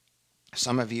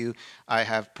 Some of you, I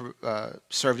have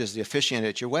served as the officiant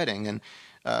at your wedding, and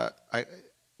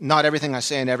not everything I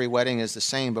say in every wedding is the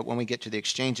same, but when we get to the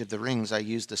exchange of the rings, I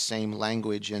use the same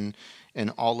language in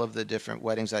all of the different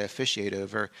weddings I officiate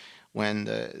over. When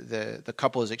the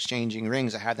couple is exchanging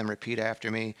rings, I have them repeat after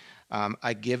me.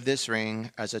 I give this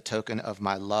ring as a token of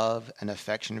my love and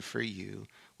affection for you.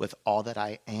 With all that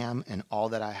I am and all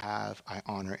that I have, I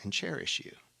honor and cherish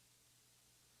you.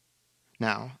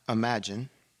 Now, imagine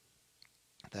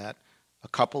that a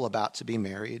couple about to be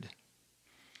married,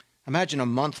 imagine a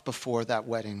month before that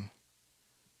wedding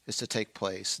is to take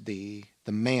place, the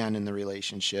man in the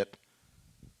relationship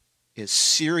is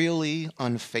serially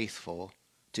unfaithful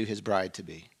to his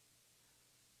bride-to-be.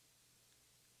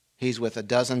 He's with a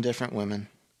dozen different women.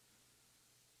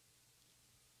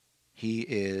 He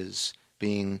is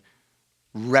being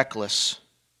reckless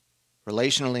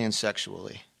relationally and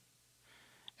sexually.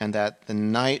 And that the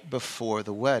night before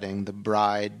the wedding, the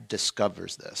bride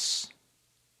discovers this.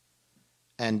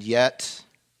 And yet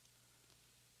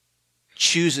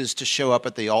chooses to show up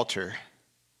at the altar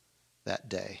that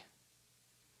day.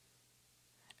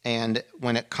 And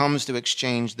when it comes to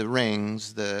exchange the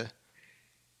rings, the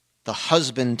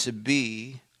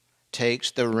husband-to-be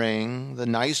takes the ring, the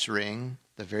nice ring,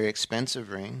 the very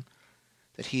expensive ring,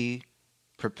 that he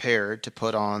prepared to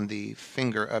put on the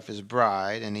finger of his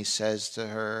bride, and he says to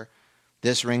her,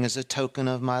 "This ring is a token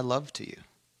of my love to you.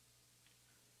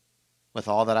 With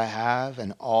all that I have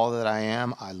and all that I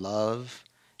am, I love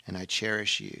and I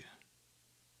cherish you."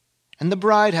 And the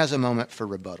bride has a moment for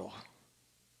rebuttal.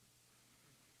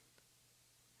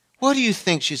 What do you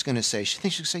think she's going to say? She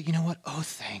thinks she's going to say, "You know what? Oh,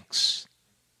 thanks.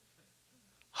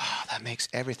 Oh, that makes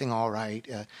everything all right.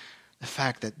 The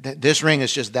fact that this ring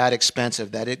is just that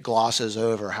expensive that it glosses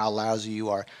over how lousy you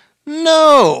are."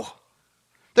 No!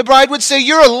 The bride would say,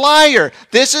 "You're a liar.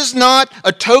 This is not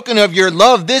a token of your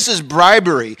love. This is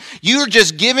bribery. You're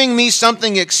just giving me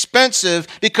something expensive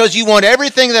because you want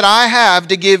everything that I have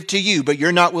to give to you, but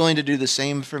you're not willing to do the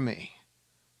same for me."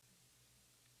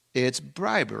 It's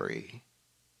bribery.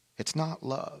 It's not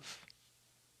love.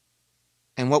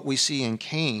 And what we see in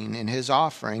Cain in his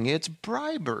offering, it's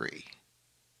bribery.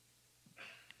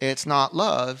 It's not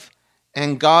love.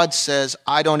 And God says,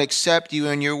 "I don't accept you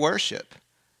in your worship."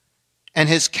 And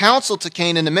his counsel to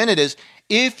Cain in a minute is,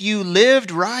 if you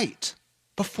lived right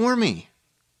before me,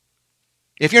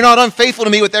 if you're not unfaithful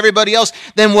to me with everybody else,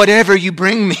 then whatever you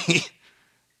bring me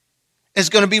is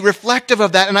going to be reflective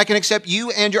of that, and I can accept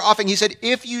you and your offering. He said,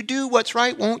 if you do what's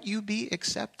right, won't you be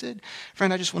accepted?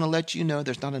 Friend, I just want to let you know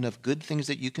there's not enough good things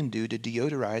that you can do to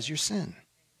deodorize your sin.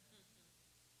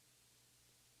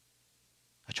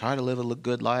 I try to live a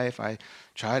good life. I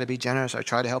try to be generous. I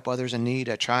try to help others in need.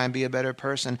 I try and be a better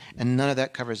person, and none of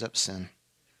that covers up sin.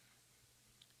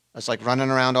 It's like running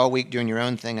around all week doing your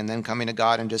own thing and then coming to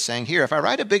God and just saying, "Here, if I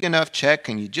write a big enough check,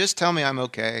 can you just tell me I'm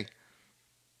okay?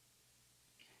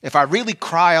 If I really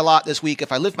cry a lot this week,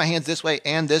 if I lift my hands this way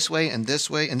and this way and this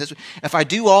way and this way, if I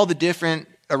do all the different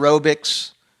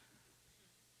aerobics,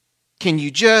 can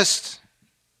you just..."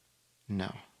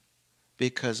 No,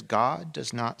 because God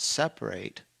does not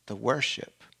separate the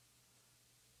worship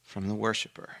from the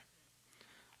worshiper.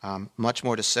 Much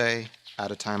more to say. Out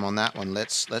of time on that one.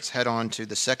 Let's head on to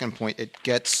the second point. It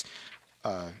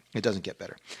doesn't get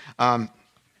better.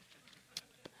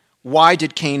 Why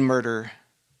did Cain murder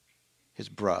his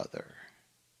brother?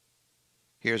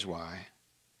 Here's why.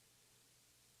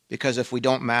 Because if we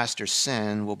don't master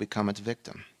sin, we'll become its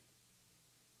victim.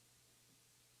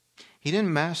 He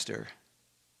didn't master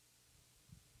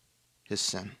his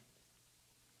sin.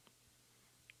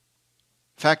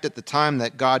 In fact, at the time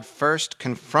that God first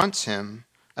confronts him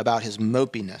about his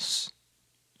mopiness,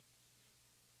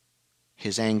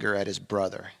 his anger at his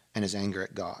brother, and his anger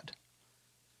at God,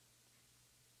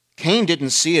 Cain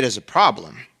didn't see it as a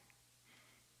problem.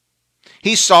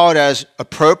 He saw it as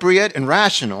appropriate and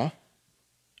rational,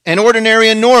 and ordinary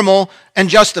and normal and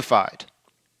justified.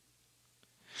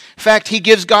 In fact, he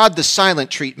gives God the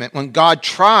silent treatment when God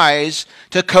tries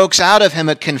to coax out of him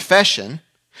a confession,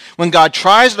 when God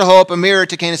tries to hold up a mirror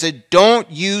to Cain and say, "Don't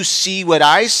you see what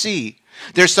I see?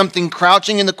 There's something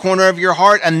crouching in the corner of your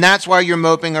heart, and that's why you're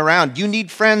moping around. You need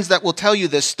friends that will tell you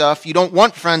this stuff. You don't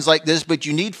want friends like this, but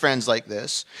you need friends like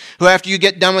this, who after you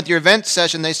get done with your event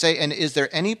session, they say, 'And is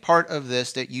there any part of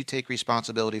this that you take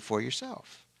responsibility for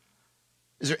yourself?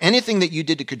 Is there anything that you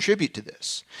did to contribute to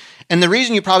this?' And the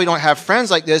reason you probably don't have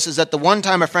friends like this is that the one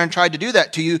time a friend tried to do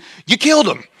that to you, you killed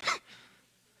them.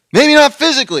 Maybe not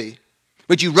physically,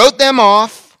 but you wrote them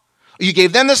off. You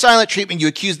gave them the silent treatment. You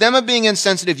accused them of being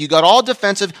insensitive. You got all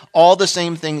defensive, all the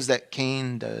same things that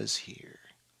Cain does here.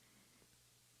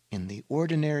 In the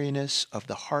ordinariness of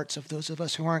the hearts of those of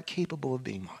us who aren't capable of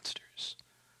being monsters.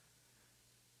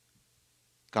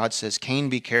 God says, Cain,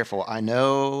 be careful. I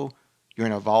know you're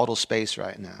in a volatile space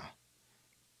right now.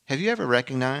 Have you ever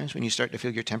recognized when you start to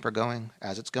feel your temper going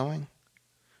as it's going?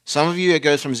 Some of you, it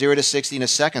goes from 0 to 60 in a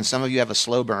second. Some of you have a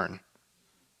slow burn.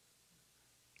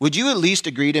 Would you at least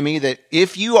agree to me that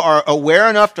if you are aware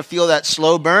enough to feel that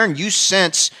slow burn, you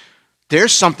sense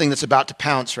there's something that's about to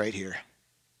pounce right here?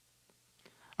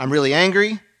 I'm really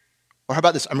angry. Or how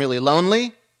about this? I'm really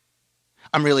lonely.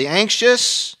 I'm really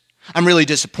anxious. I'm really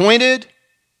disappointed.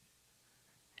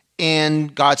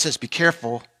 And God says, be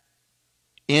careful.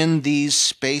 In these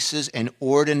spaces and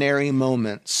ordinary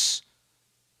moments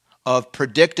of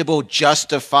predictable,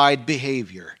 justified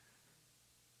behavior,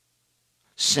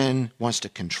 sin wants to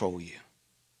control you.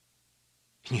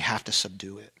 And you have to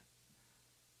subdue it.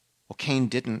 Well, Cain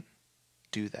didn't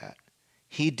do that.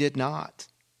 He did not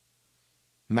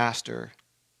master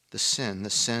the sin. The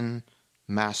sin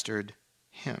mastered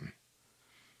him.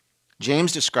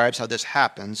 James describes how this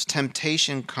happens.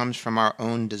 Temptation comes from our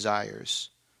own desires.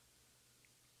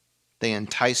 They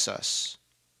entice us.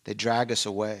 They drag us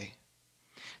away.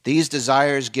 These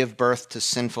desires give birth to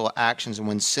sinful actions, and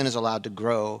when sin is allowed to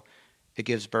grow, it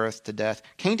gives birth to death.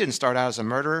 Cain didn't start out as a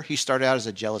murderer. He started out as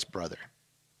a jealous brother.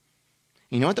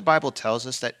 You know what the Bible tells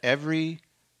us? That every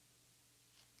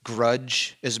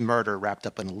grudge is murder wrapped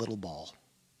up in a little ball.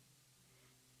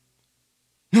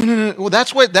 No. Well,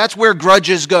 that's where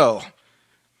grudges go.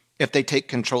 If they take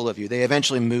control of you, they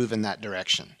eventually move in that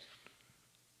direction.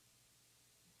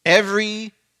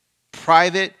 Every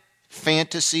private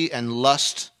fantasy and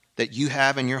lust that you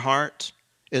have in your heart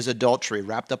is adultery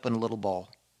wrapped up in a little ball.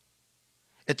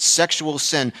 It's sexual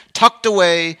sin tucked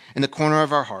away in the corner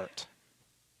of our heart.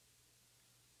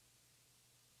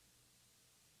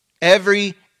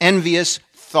 Every envious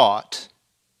thought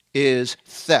is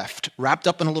theft wrapped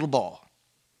up in a little ball.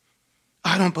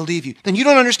 I don't believe you. Then you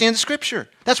don't understand the Scripture.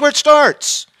 That's where it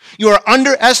starts. You are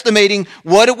underestimating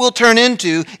what it will turn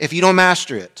into if you don't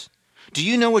master it. Do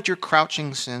you know what your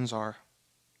crouching sins are?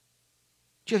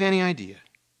 Do you have any idea?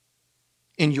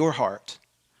 In your heart,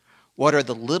 what are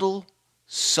the little,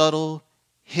 subtle,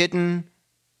 hidden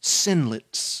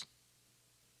sinlets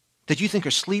that you think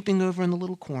are sleeping over in the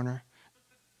little corner,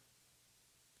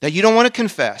 that you don't want to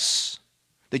confess,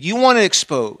 that you want to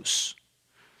expose,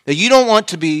 that you don't want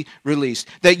to be released,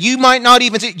 that you might not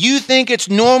even see? You think it's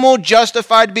normal,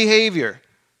 justified behavior.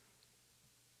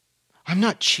 I'm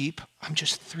not cheap, I'm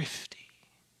just thrifty.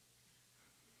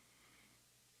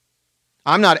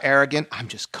 I'm not arrogant, I'm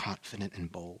just confident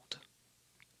and bold.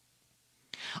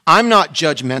 I'm not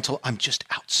judgmental, I'm just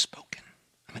outspoken.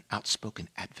 I'm an outspoken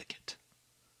advocate.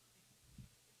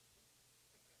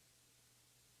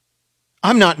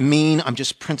 I'm not mean, I'm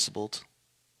just principled.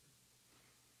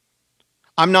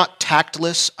 I'm not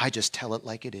tactless, I just tell it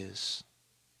like it is.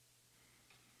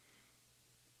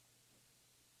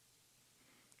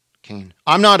 Cain.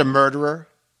 I'm not a murderer,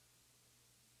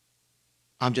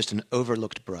 I'm just an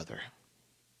overlooked brother.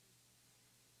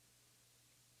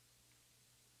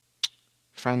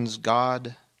 Friends,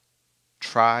 God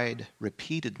tried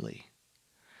repeatedly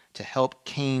to help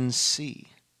Cain see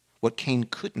what Cain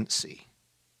couldn't see.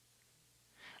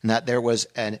 And that there was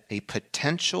a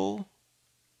potential,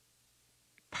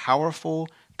 powerful,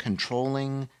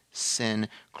 controlling sin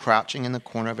crouching in the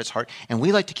corner of its heart. And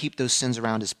we like to keep those sins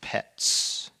around as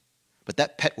pets. But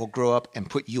that pet will grow up and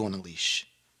put you on a leash.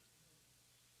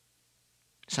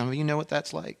 Some of you know what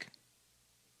that's like.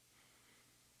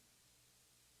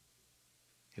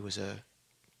 It was a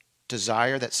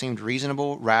desire that seemed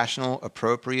reasonable, rational,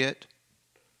 appropriate,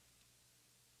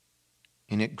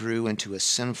 and it grew into a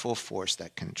sinful force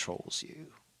that controls you.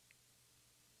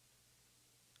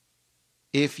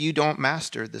 If you don't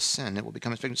master the sin, it will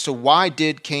become a victim. So why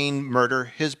did Cain murder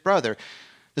his brother?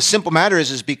 The simple matter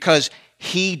is because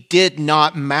he did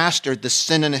not master the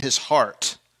sin in his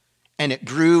heart. And it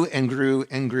grew and grew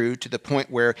and grew to the point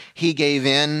where he gave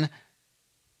in and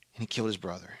he killed his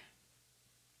brother.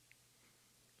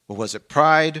 Well, was it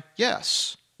pride?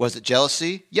 Yes. Was it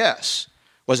jealousy? Yes.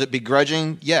 Was it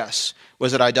begrudging? Yes.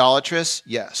 Was it idolatrous?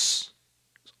 Yes.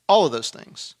 All of those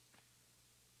things.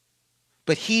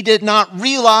 But he did not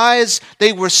realize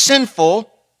they were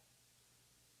sinful.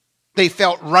 They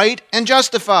felt right and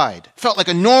justified. Felt like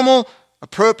a normal,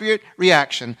 appropriate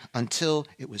reaction until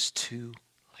it was too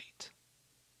late.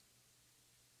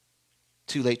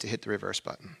 Too late to hit the reverse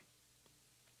button.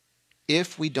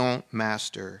 If we don't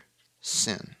master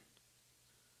sin,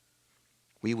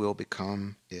 we will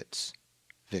become its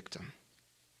victim.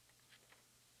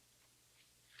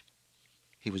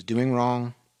 He was doing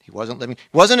wrong. He wasn't living.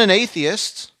 He wasn't an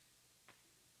atheist.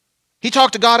 He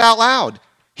talked to God out loud.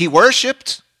 He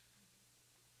worshiped.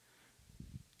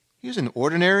 He was an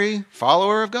ordinary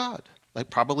follower of God, like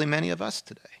probably many of us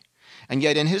today. And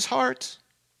yet in his heart,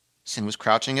 sin was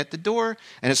crouching at the door,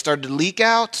 and it started to leak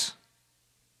out.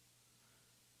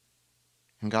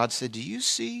 And God said, do you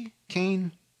see,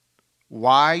 Cain,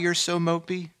 why you're so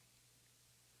mopey?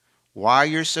 Why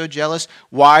you're so jealous?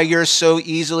 Why you're so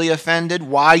easily offended?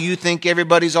 Why you think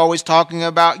everybody's always talking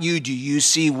about you? Do you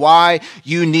see why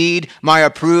you need my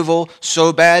approval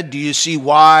so bad? Do you see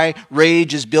why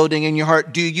rage is building in your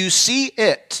heart? Do you see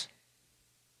it?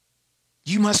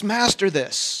 You must master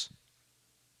this.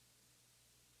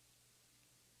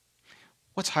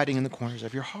 What's hiding in the corners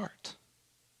of your heart?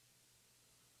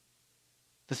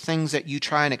 The things that you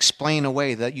try and explain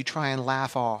away, that you try and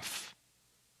laugh off,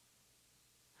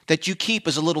 that you keep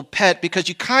as a little pet because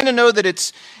you kind of know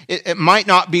that it might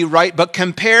not be right, but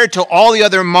compared to all the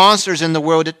other monsters in the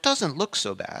world, it doesn't look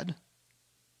so bad.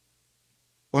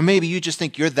 Or maybe you just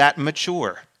think you're that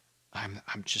mature. I'm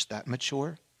just that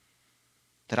mature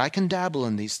that I can dabble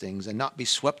in these things and not be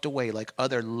swept away like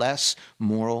other less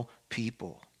moral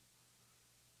people.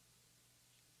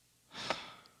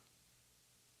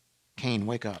 Cain,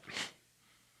 wake up.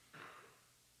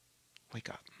 Wake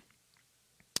up.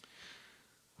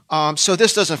 So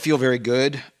this doesn't feel very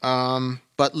good,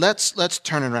 but let's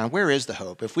turn it around. Where is the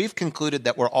hope? If we've concluded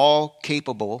that we're all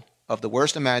capable of the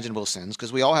worst imaginable sins,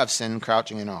 because we all have sin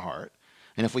crouching in our heart,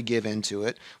 and if we give into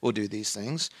it, we'll do these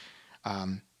things.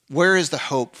 Where is the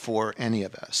hope for any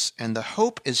of us? And the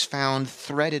hope is found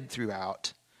threaded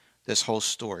throughout this whole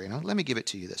story. Now, let me give it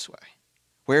to you this way.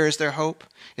 Where is there hope?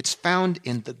 It's found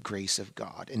in the grace of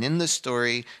God. And in this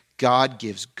story, God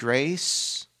gives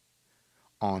grace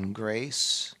on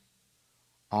grace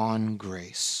on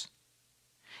grace.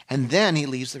 And then he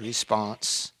leaves the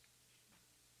response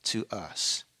to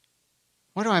us.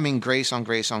 What do I mean grace on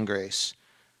grace on grace?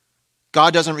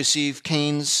 God doesn't receive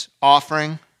Cain's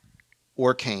offering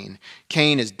or Cain.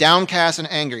 Cain is downcast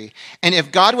and angry. And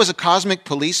if God was a cosmic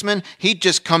policeman, he'd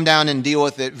just come down and deal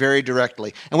with it very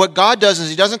directly. And what God does is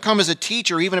he doesn't come as a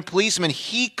teacher or even a policeman.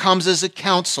 He comes as a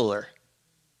counselor.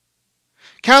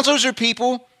 Counselors are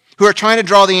people who are trying to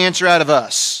draw the answer out of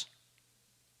us.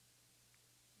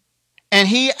 And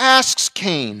he asks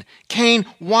Cain, Cain,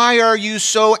 why are you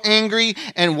so angry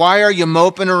and why are you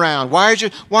moping around? Why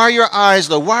are your eyes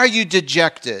low? Why are you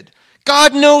dejected?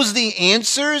 God knows the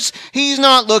answers. He's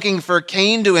not looking for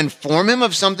Cain to inform him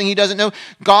of something he doesn't know.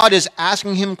 God is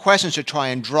asking him questions to try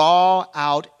and draw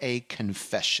out a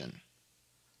confession.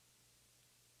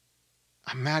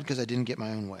 I'm mad because I didn't get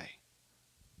my own way.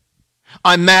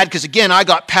 I'm mad because, again, I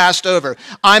got passed over.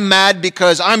 I'm mad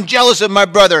because I'm jealous of my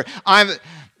brother. I'm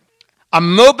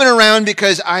moping around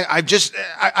because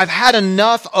I've had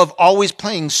enough of always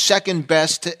playing second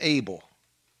best to Abel.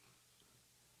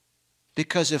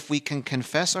 Because if we can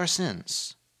confess our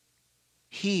sins,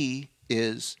 he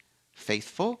is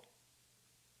faithful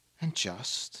and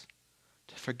just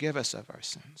to forgive us of our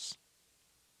sins.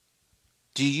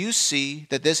 Do you see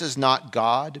that this is not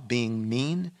God being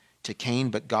mean to Cain,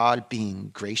 but God being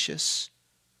gracious?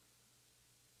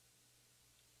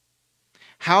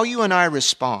 How you and I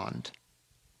respond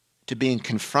to being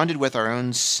confronted with our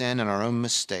own sin and our own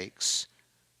mistakes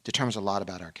determines a lot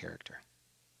about our character.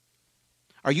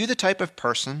 Are you the type of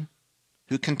person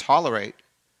who can tolerate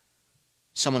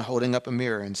someone holding up a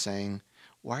mirror and saying,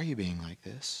 why are you being like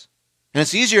this? And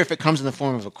it's easier if it comes in the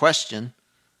form of a question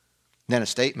than a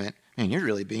statement. Man, you're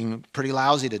really being pretty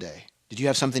lousy today. Did you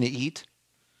have something to eat?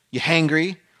 You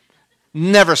hangry?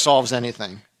 Never solves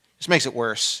anything. Just makes it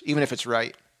worse, even if it's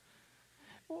right.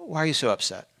 Why are you so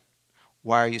upset?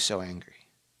 Why are you so angry?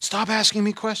 Stop asking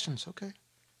me questions, okay?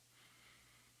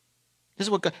 This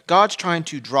is what God's trying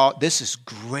to draw. This is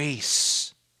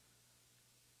grace.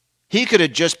 He could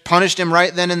have just punished him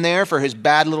right then and there for his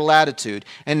bad little attitude.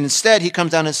 And instead, he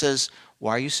comes down and says,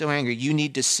 why are you so angry? You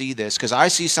need to see this because I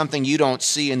see something you don't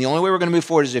see. And the only way we're going to move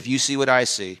forward is if you see what I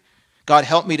see. God,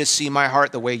 help me to see my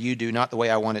heart the way you do, not the way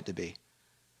I want it to be.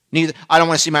 I don't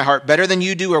want to see my heart better than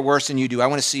you do or worse than you do. I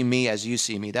want to see me as you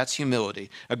see me. That's humility,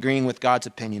 agreeing with God's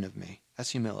opinion of me.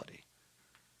 That's humility.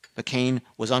 But Cain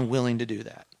was unwilling to do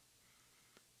that.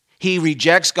 He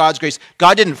rejects God's grace.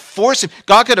 God didn't force him.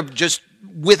 God could have just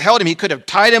withheld him. He could have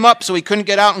tied him up so he couldn't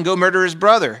get out and go murder his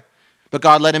brother. But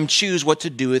God let him choose what to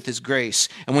do with his grace.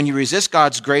 And when you resist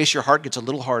God's grace, your heart gets a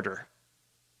little harder.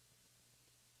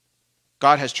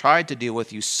 God has tried to deal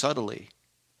with you subtly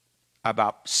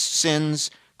about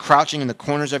sins crouching in the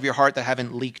corners of your heart that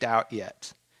haven't leaked out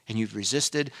yet. And you've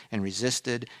resisted and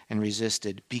resisted and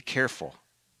resisted. Be careful,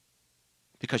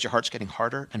 because your heart's getting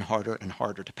harder and harder and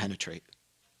harder to penetrate.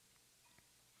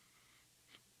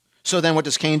 So then what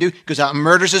does Cain do? He goes out and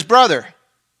murders his brother.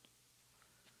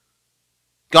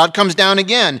 God comes down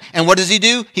again. And what does he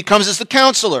do? He comes as the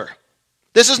counselor.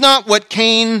 This is not what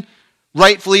Cain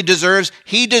rightfully deserves.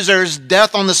 He deserves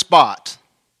death on the spot.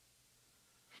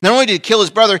 Not only did he kill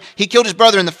his brother, he killed his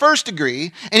brother in the first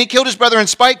degree, and he killed his brother in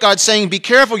spite God saying, be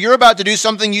careful, you're about to do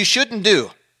something you shouldn't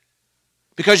do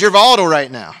because you're volatile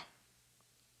right now.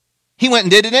 He went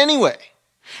and did it anyway.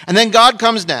 And then God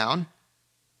comes down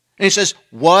and he says,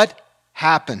 what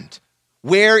happened?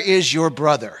 Where is your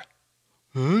brother?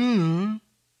 I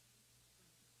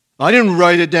didn't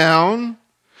write it down.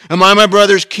 Am I my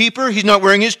brother's keeper? He's not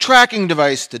wearing his tracking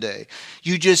device today.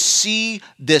 You just see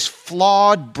this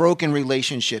flawed, broken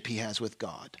relationship he has with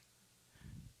God.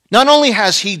 Not only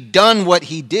has he done what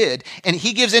he did, and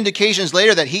he gives indications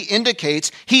later that he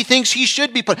indicates he thinks he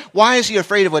should be put. Why is he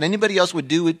afraid of what anybody else would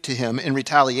do to him in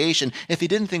retaliation if he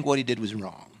didn't think what he did was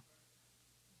wrong?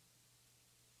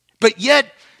 But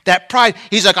yet, that pride,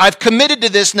 he's like, I've committed to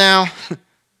this now.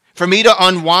 For me to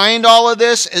unwind all of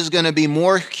this is going to be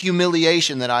more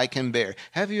humiliation than I can bear.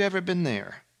 Have you ever been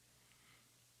there?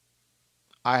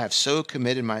 I have so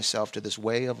committed myself to this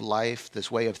way of life, this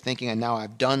way of thinking, and now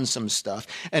I've done some stuff.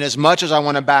 And as much as I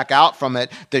want to back out from it,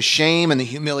 the shame and the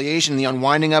humiliation, the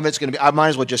unwinding of it's going to be, I might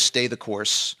as well just stay the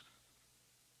course.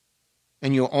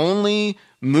 And you'll only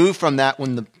move from that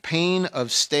when the pain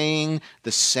of staying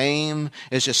the same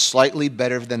is just slightly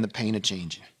better than the pain of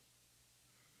changing.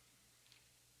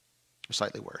 Or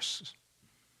slightly worse.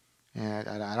 And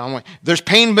I don't want. There's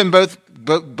pain in both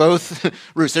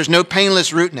routes. There's no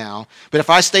painless route now. But if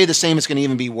I stay the same, it's going to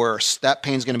even be worse. That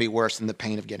pain's going to be worse than the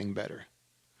pain of getting better.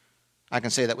 I can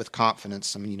say that with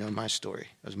confidence. I mean, you know my story.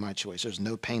 It was my choice. There's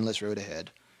no painless road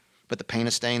ahead. But the pain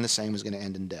of staying the same is going to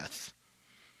end in death.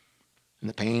 And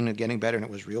the pain of getting better, and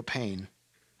it was real pain,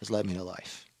 has led me to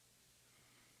life.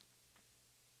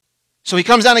 So he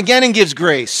comes down again and gives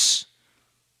grace.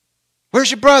 Where's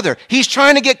your brother? He's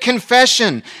trying to get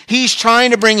confession. He's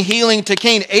trying to bring healing to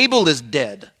Cain. Abel is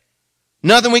dead.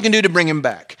 Nothing we can do to bring him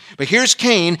back. But here's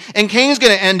Cain, and Cain's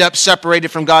going to end up separated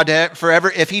from God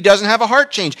forever if he doesn't have a heart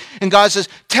change. And God says,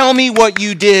 tell me what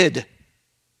you did.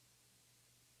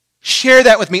 Share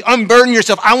that with me. Unburden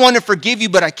yourself. I want to forgive you,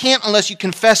 but I can't unless you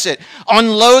confess it.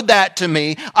 Unload that to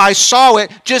me. I saw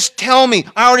it. Just tell me.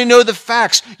 I already know the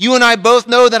facts. You and I both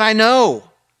know that I know.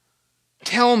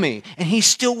 Tell me. And he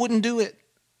still wouldn't do it.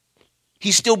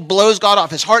 He still blows God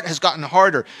off. His heart has gotten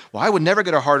harder. Well, I would never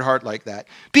get a hard heart like that.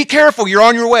 Be careful. You're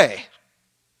on your way.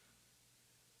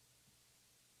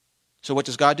 So what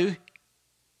does God do?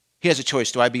 He has a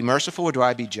choice. Do I be merciful or do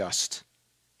I be just?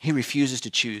 He refuses to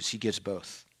choose. He gives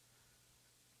both.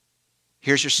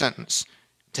 Here's your sentence.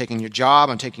 I'm taking your job.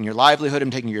 I'm taking your livelihood.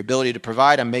 I'm taking your ability to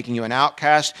provide. I'm making you an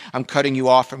outcast. I'm cutting you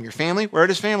off from your family. Where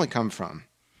does family come from?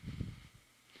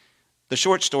 The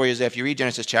short story is that if you read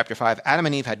Genesis chapter 5, Adam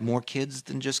and Eve had more kids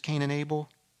than just Cain and Abel.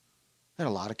 They had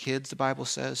a lot of kids, the Bible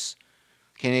says.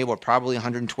 Cain and Abel were probably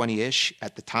 120-ish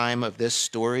at the time of this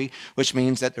story, which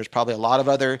means that there's probably a lot of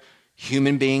other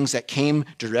human beings that came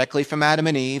directly from Adam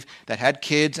and Eve that had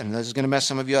kids, and this is going to mess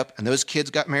some of you up, and those kids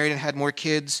got married and had more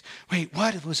kids. Wait,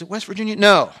 what? Was it West Virginia?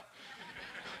 No.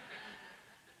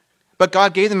 But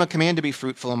God gave them a command to be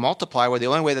fruitful and multiply, where the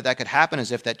only way that that could happen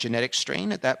is if that genetic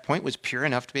strain at that point was pure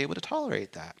enough to be able to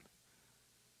tolerate that.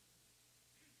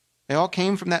 They all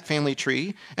came from that family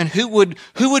tree. And who would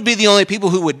be the only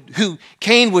people who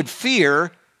Cain would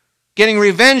fear getting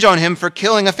revenge on him for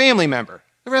killing a family member?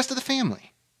 The rest of the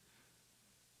family.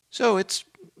 So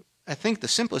I think the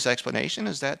simplest explanation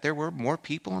is that there were more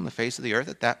people on the face of the earth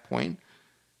at that point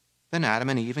than Adam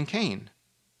and Eve and Cain.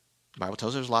 The Bible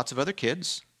tells us there's lots of other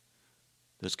kids.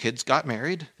 Those kids got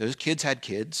married. Those kids had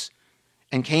kids.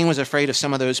 And Cain was afraid of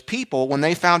some of those people. When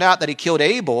they found out that he killed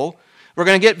Abel, we're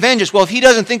going to get vengeance. Well, if he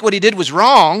doesn't think what he did was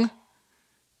wrong,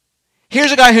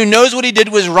 here's a guy who knows what he did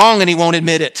was wrong and he won't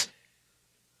admit it.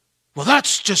 Well,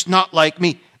 that's just not like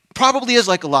me. Probably is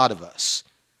like a lot of us.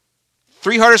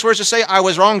 3 hardest words to say, I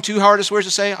was wrong. 2 hardest words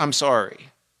to say, I'm sorry.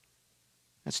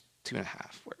 That's 2.5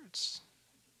 words.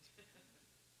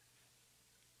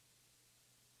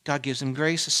 God gives him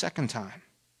grace a second time.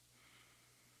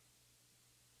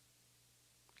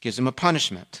 Gives him a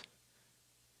punishment.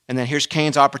 And then here's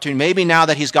Cain's opportunity. Maybe now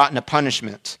that he's gotten a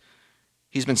punishment,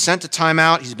 he's been sent to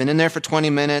timeout, he's been in there for 20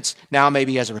 minutes, now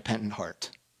maybe he has a repentant heart.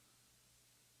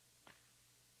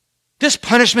 This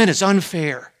punishment is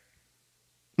unfair.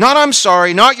 Not I'm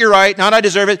sorry, not you're right, not I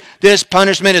deserve it. This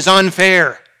punishment is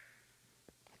unfair.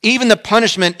 Even the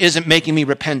punishment isn't making me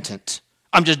repentant.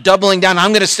 I'm just doubling down.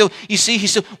 I'm going to still, you see,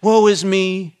 he's still, woe is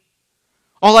me.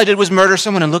 All I did was murder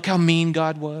someone and look how mean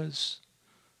God was.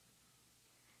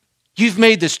 You've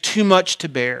made this too much to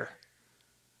bear.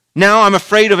 Now I'm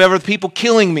afraid of other people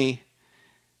killing me.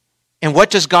 And what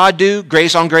does God do?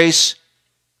 Grace on grace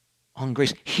on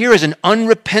grace. Here is an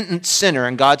unrepentant sinner,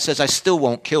 and God says, I still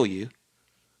won't kill you.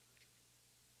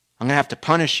 I'm going to have to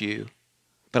punish you,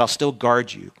 but I'll still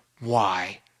guard you.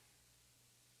 Why?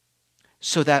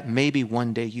 So that maybe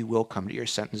one day you will come to your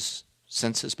senses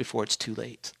before it's too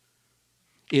late.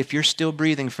 If you're still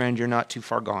breathing, friend, you're not too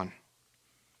far gone.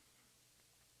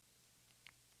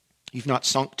 You've not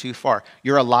sunk too far.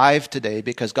 You're alive today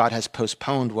because God has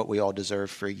postponed what we all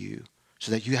deserve for you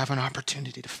so that you have an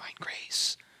opportunity to find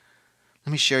grace.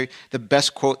 Let me share you. The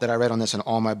best quote that I read on this in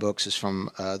all my books is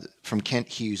from Kent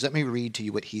Hughes. Let me read to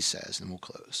you what he says, and we'll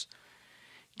close.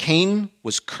 Cain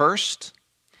was cursed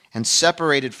and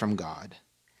separated from God,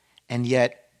 and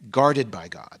yet guarded by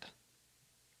God.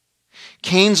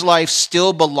 Cain's life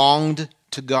still belonged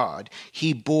to God.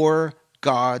 He bore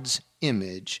God's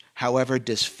image, however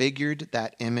disfigured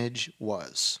that image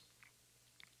was.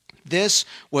 This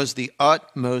was the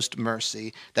utmost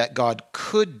mercy that God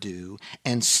could do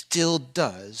and still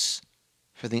does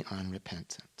for the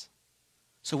unrepentant.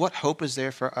 So what hope is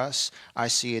there for us? I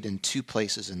see it in two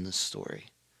places in this story.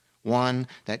 One,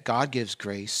 that God gives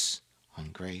grace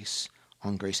on grace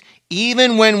on grace,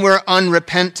 even when we're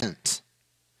unrepentant.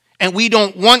 And we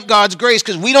don't want God's grace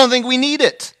because we don't think we need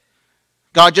it.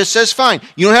 God just says, fine,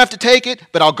 you don't have to take it,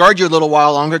 but I'll guard you a little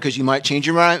while longer because you might change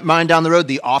your mind down the road.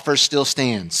 The offer still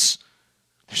stands.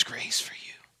 There's grace for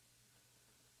you.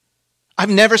 I've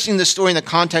never seen this story in the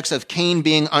context of Cain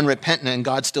being unrepentant and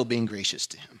God still being gracious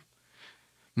to him.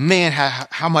 Man,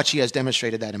 how much he has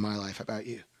demonstrated that in my life. How about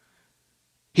you?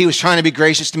 He was trying to be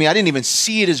gracious to me. I didn't even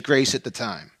see it as grace at the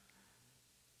time.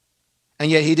 And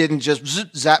yet he didn't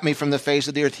just zap me from the face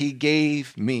of the earth. He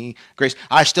gave me grace.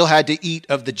 I still had to eat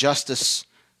of the justice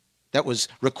that was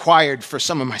required for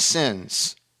some of my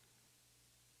sins.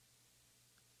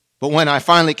 But when I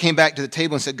finally came back to the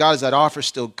table and said, God, is that offer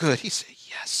still good? He said,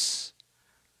 yes.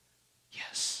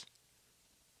 Yes.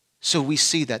 So we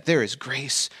see that there is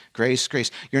grace, grace, grace.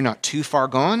 You're not too far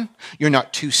gone. You're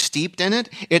not too steeped in it.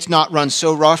 It's not run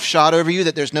so roughshod over you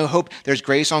that there's no hope. There's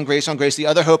grace on grace on grace. The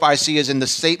other hope I see is in the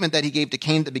statement that he gave to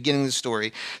Cain at the beginning of the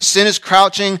story. Sin is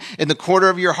crouching in the corner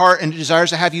of your heart and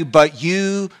desires to have you, but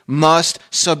you must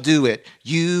subdue it.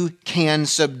 You can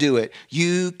subdue it.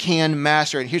 You can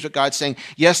master it. Here's what God's saying.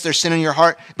 Yes, there's sin in your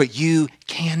heart, but you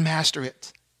can master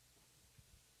it.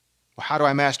 Well, how do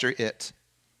I master it?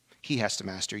 He has to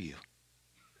master you.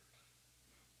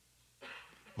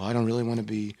 Well, I don't really want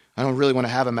to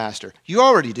have a master. You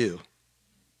already do.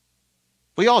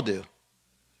 We all do.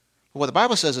 But what the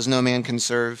Bible says is no man can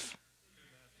serve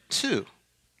two.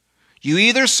 You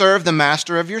either serve the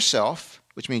master of yourself,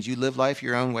 which means you live life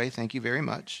your own way, thank you very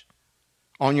much,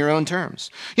 on your own terms.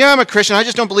 Yeah, I'm a Christian. I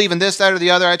just don't believe in this, that, or the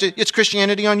other. It's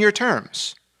Christianity on your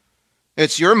terms.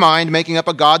 It's your mind making up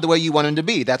a God the way you want him to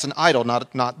be. That's an idol,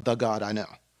 not the God I know.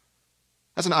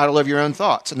 That's an idol of your own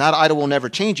thoughts. And that idol will never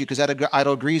change you because that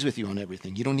idol agrees with you on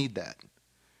everything. You don't need that.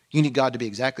 You need God to be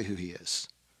exactly who he is.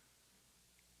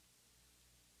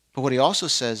 But what he also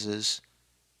says is,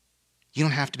 you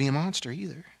don't have to be a monster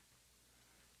either.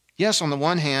 Yes, on the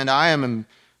one hand, I am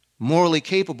morally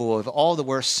capable of all the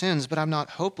worst sins, but I'm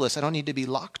not hopeless. I don't need to be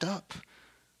locked up.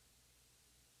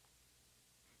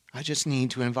 I just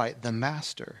need to invite the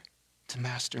master to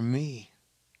master me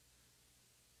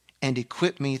and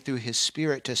equip me through his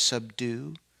Spirit to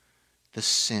subdue the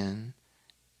sin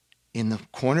in the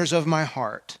corners of my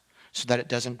heart so that it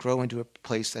doesn't grow into a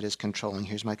place that is controlling.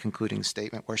 Here's my concluding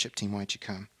statement. Worship team, why don't you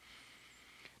come?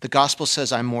 The gospel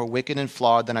says I'm more wicked and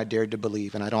flawed than I dared to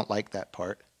believe, and I don't like that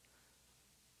part.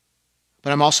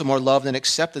 But I'm also more loved and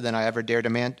accepted than I ever dared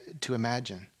to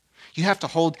imagine. You have to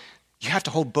hold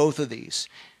both of these.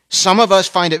 Some of us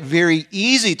find it very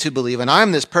easy to believe, and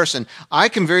I'm this person.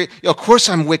 Of course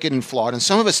I'm wicked and flawed, and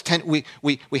some of us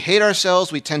we hate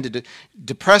ourselves, we tend to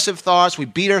depressive thoughts, we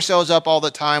beat ourselves up all the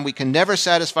time, we can never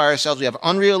satisfy ourselves, we have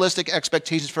unrealistic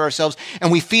expectations for ourselves, and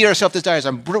we feed ourselves this diet.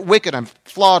 I'm wicked, I'm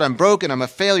flawed, I'm broken, I'm a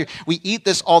failure. We eat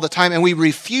this all the time, and we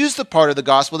refuse the part of the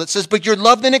gospel that says, but you're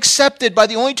loved and accepted by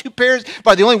the only two pairs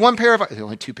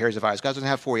of eyes. God doesn't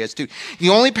have four, he has two. The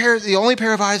only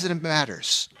pair of eyes that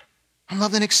matters. I'm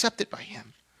loved and accepted by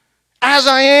him. As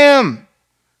I am.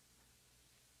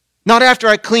 Not after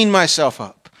I clean myself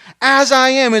up. As I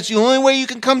am. It's the only way you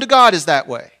can come to God is that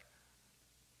way.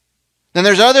 Then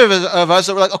there's other of us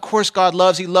that were like, of course God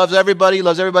loves. He loves everybody. He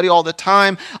loves everybody all the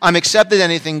time. I'm accepted.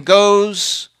 Anything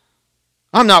goes.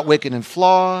 I'm not wicked and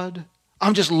flawed.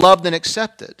 I'm just loved and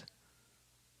accepted.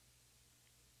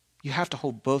 You have to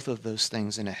hold both of those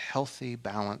things in a healthy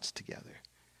balance together.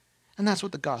 And that's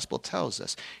what the gospel tells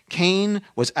us. Cain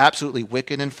was absolutely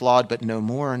wicked and flawed, but no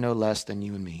more or no less than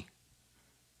you and me.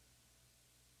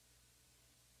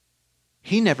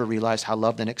 He never realized how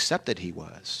loved and accepted he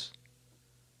was.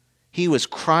 He was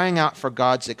crying out for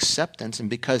God's acceptance, and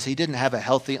because he didn't have a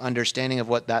healthy understanding of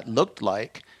what that looked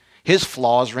like, his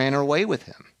flaws ran away with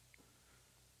him.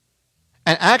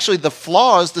 And actually, the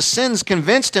flaws, the sins,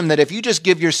 convinced him that if you just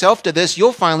give yourself to this,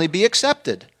 you'll finally be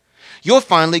accepted. You'll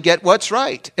finally get what's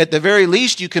right. At the very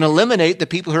least, you can eliminate the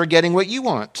people who are getting what you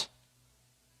want.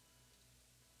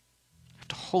 You have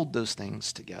to hold those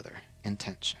things together in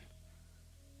tension.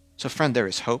 So, friend, there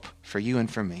is hope for you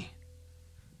and for me.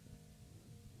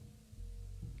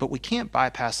 But we can't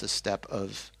bypass the step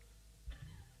of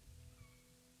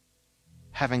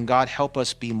having God help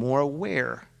us be more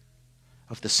aware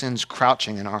of the sins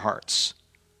crouching in our hearts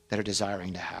that are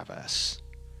desiring to have us.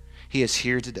 He is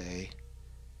here today.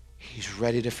 He's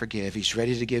ready to forgive. He's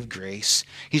ready to give grace.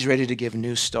 He's ready to give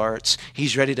new starts.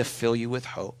 He's ready to fill you with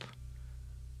hope.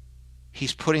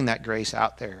 He's putting that grace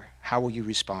out there. How will you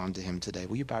respond to him today?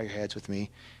 Will you bow your heads with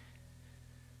me?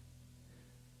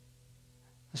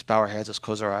 Let's bow our heads. Let's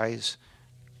close our eyes.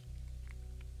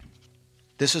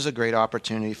 This is a great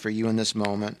opportunity for you in this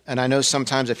moment. And I know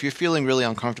sometimes if you're feeling really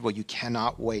uncomfortable, you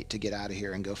cannot wait to get out of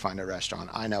here and go find a restaurant.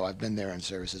 I know. I've been there in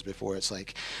services before. It's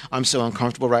like, I'm so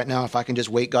uncomfortable right now. If I can just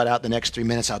wait God out the next 3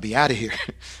 minutes, I'll be out of here.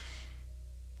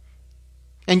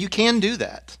 And you can do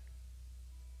that.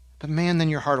 But man, then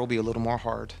your heart will be a little more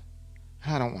hard.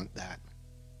 I don't want that.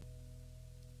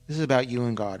 This is about you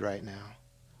and God right now.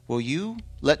 Will you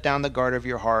let down the guard of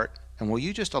your heart, and will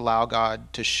you just allow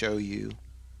God to show you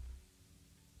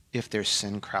if there's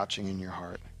sin crouching in your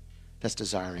heart that's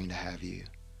desiring to have you?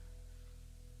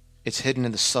 It's hidden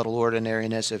in the subtle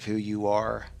ordinariness of who you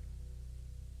are,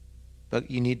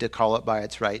 but you need to call it by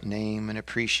its right name and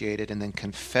appreciate it and then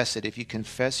confess it. If you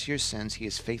confess your sins, he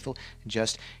is faithful and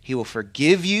just. He will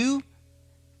forgive you,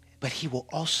 but he will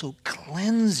also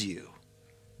cleanse you.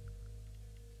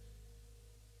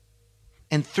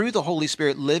 And through the Holy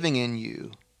Spirit living in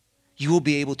you, you will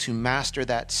be able to master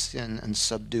that sin and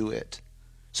subdue it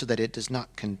so that it does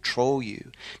not control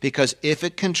you. Because if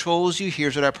it controls you,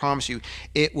 here's what I promise you,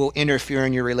 it will interfere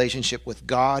in your relationship with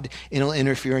God, it'll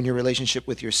interfere in your relationship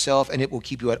with yourself, and it will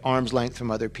keep you at arm's length from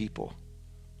other people.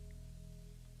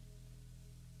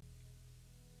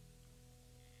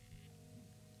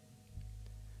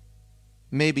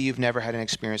 Maybe you've never had an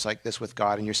experience like this with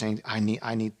God, and you're saying, I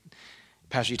need,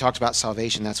 Pastor, you talked about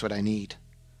salvation, that's what I need.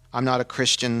 I'm not a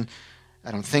Christian.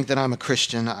 I don't think that I'm a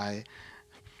Christian.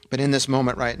 But in this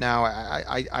moment right now,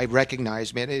 I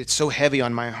recognize, man, it's so heavy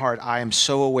on my heart. I am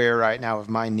so aware right now of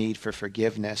my need for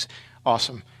forgiveness.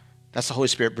 Awesome. That's the Holy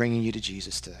Spirit bringing you to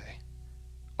Jesus today.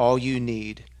 All you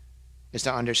need is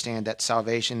to understand that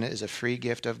salvation is a free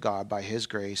gift of God by his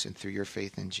grace and through your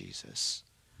faith in Jesus.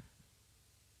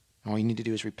 All you need to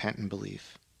do is repent and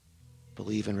believe.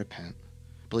 Believe and repent.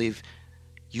 Believe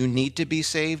you need to be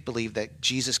saved. Believe that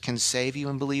Jesus can save you,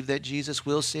 and believe that Jesus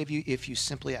will save you if you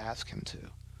simply ask him to.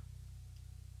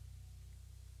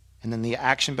 And then the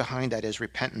action behind that is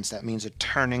repentance. That means a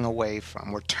turning away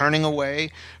from. We're turning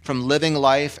away from living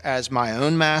life as my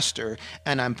own master,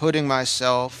 and I'm putting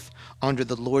myself under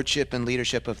the lordship and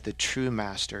leadership of the true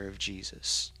master of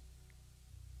Jesus.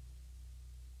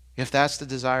 If that's the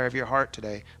desire of your heart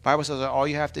today, the Bible says that all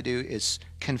you have to do is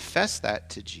confess that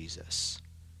to Jesus.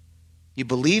 You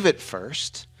believe it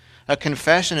first. A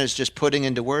confession is just putting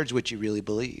into words what you really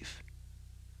believe.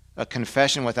 A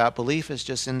confession without belief is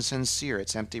just insincere.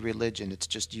 It's empty religion. It's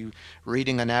just you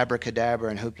reading an abracadabra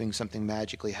and hoping something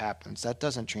magically happens. That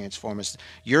doesn't transform us.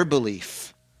 Your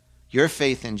belief, your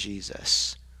faith in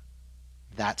Jesus,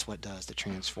 that's what does the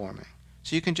transforming.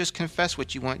 So you can just confess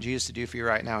what you want Jesus to do for you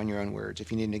right now in your own words.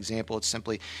 If you need an example, it's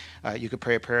simply, you could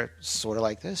pray a prayer sort of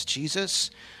like this.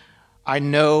 Jesus, I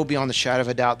know beyond the shadow of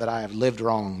a doubt that I have lived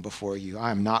wrong before you.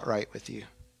 I am not right with you.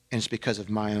 And it's because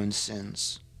of my own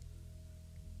sins.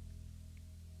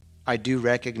 I do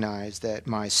recognize that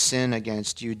my sin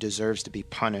against you deserves to be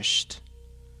punished.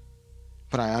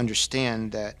 But I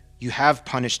understand that you have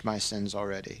punished my sins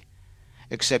already,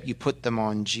 except you put them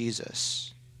on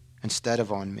Jesus instead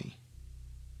of on me.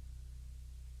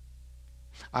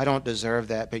 I don't deserve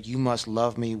that, but you must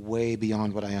love me way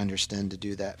beyond what I understand to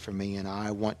do that for me, and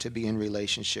I want to be in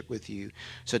relationship with you.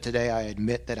 So today I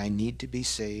admit that I need to be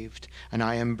saved, and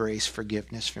I embrace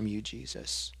forgiveness from you,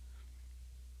 Jesus.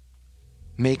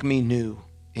 Make me new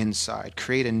inside.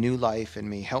 Create a new life in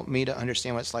me. Help me to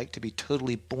understand what it's like to be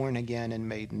totally born again and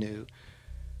made new.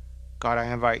 God, I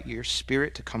invite your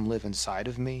Spirit to come live inside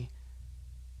of me.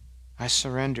 I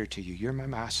surrender to you. You're my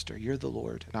master. You're the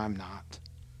Lord, and I'm not.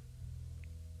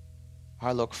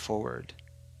 I look forward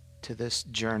to this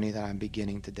journey that I'm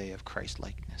beginning today of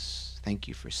Christ-likeness. Thank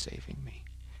you for saving me.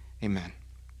 Amen.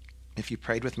 If you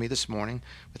prayed with me this morning,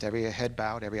 with every head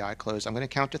bowed, every eye closed, I'm going to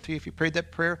count to 3. If you prayed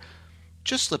that prayer,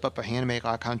 just slip up a hand and make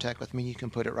eye contact with me. You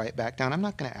can put it right back down. I'm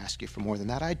not going to ask you for more than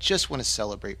that. I just want to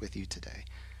celebrate with you today.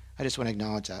 I just want to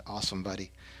acknowledge that. Awesome,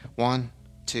 buddy. 1,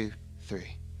 2, 3. I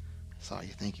saw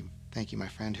you. Thank you. Thank you, my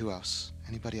friend. Who else?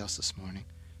 Anybody else this morning?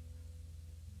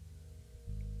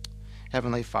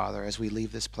 Heavenly Father, as we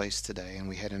leave this place today and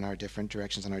we head in our different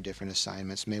directions and our different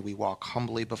assignments, may we walk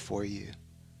humbly before you.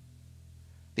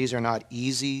 These are not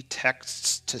easy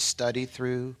texts to study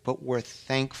through, but we're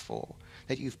thankful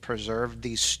that you've preserved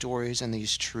these stories and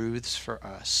these truths for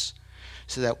us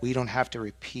so that we don't have to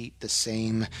repeat the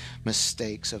same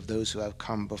mistakes of those who have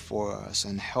come before us,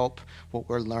 and help what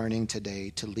we're learning today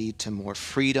to lead to more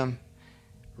freedom,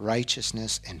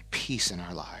 righteousness, and peace in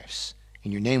our lives.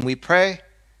 In your name we pray.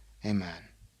 Amen.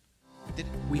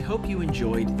 We hope you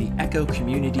enjoyed the Echo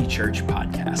Community Church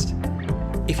podcast.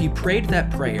 If you prayed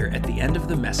that prayer at the end of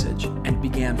the message and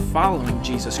began following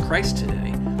Jesus Christ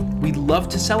today, we'd love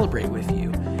to celebrate with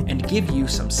you and give you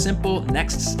some simple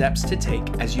next steps to take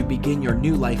as you begin your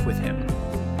new life with Him.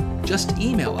 Just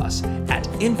email us at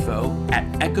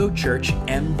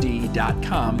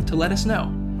info@echochurchmd.com to let us know.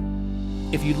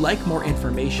 If you'd like more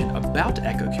information about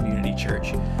Echo Community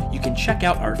Church, you can check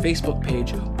out our Facebook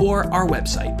page or our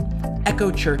website,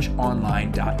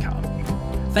 echochurchonline.com.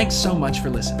 Thanks so much for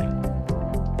listening.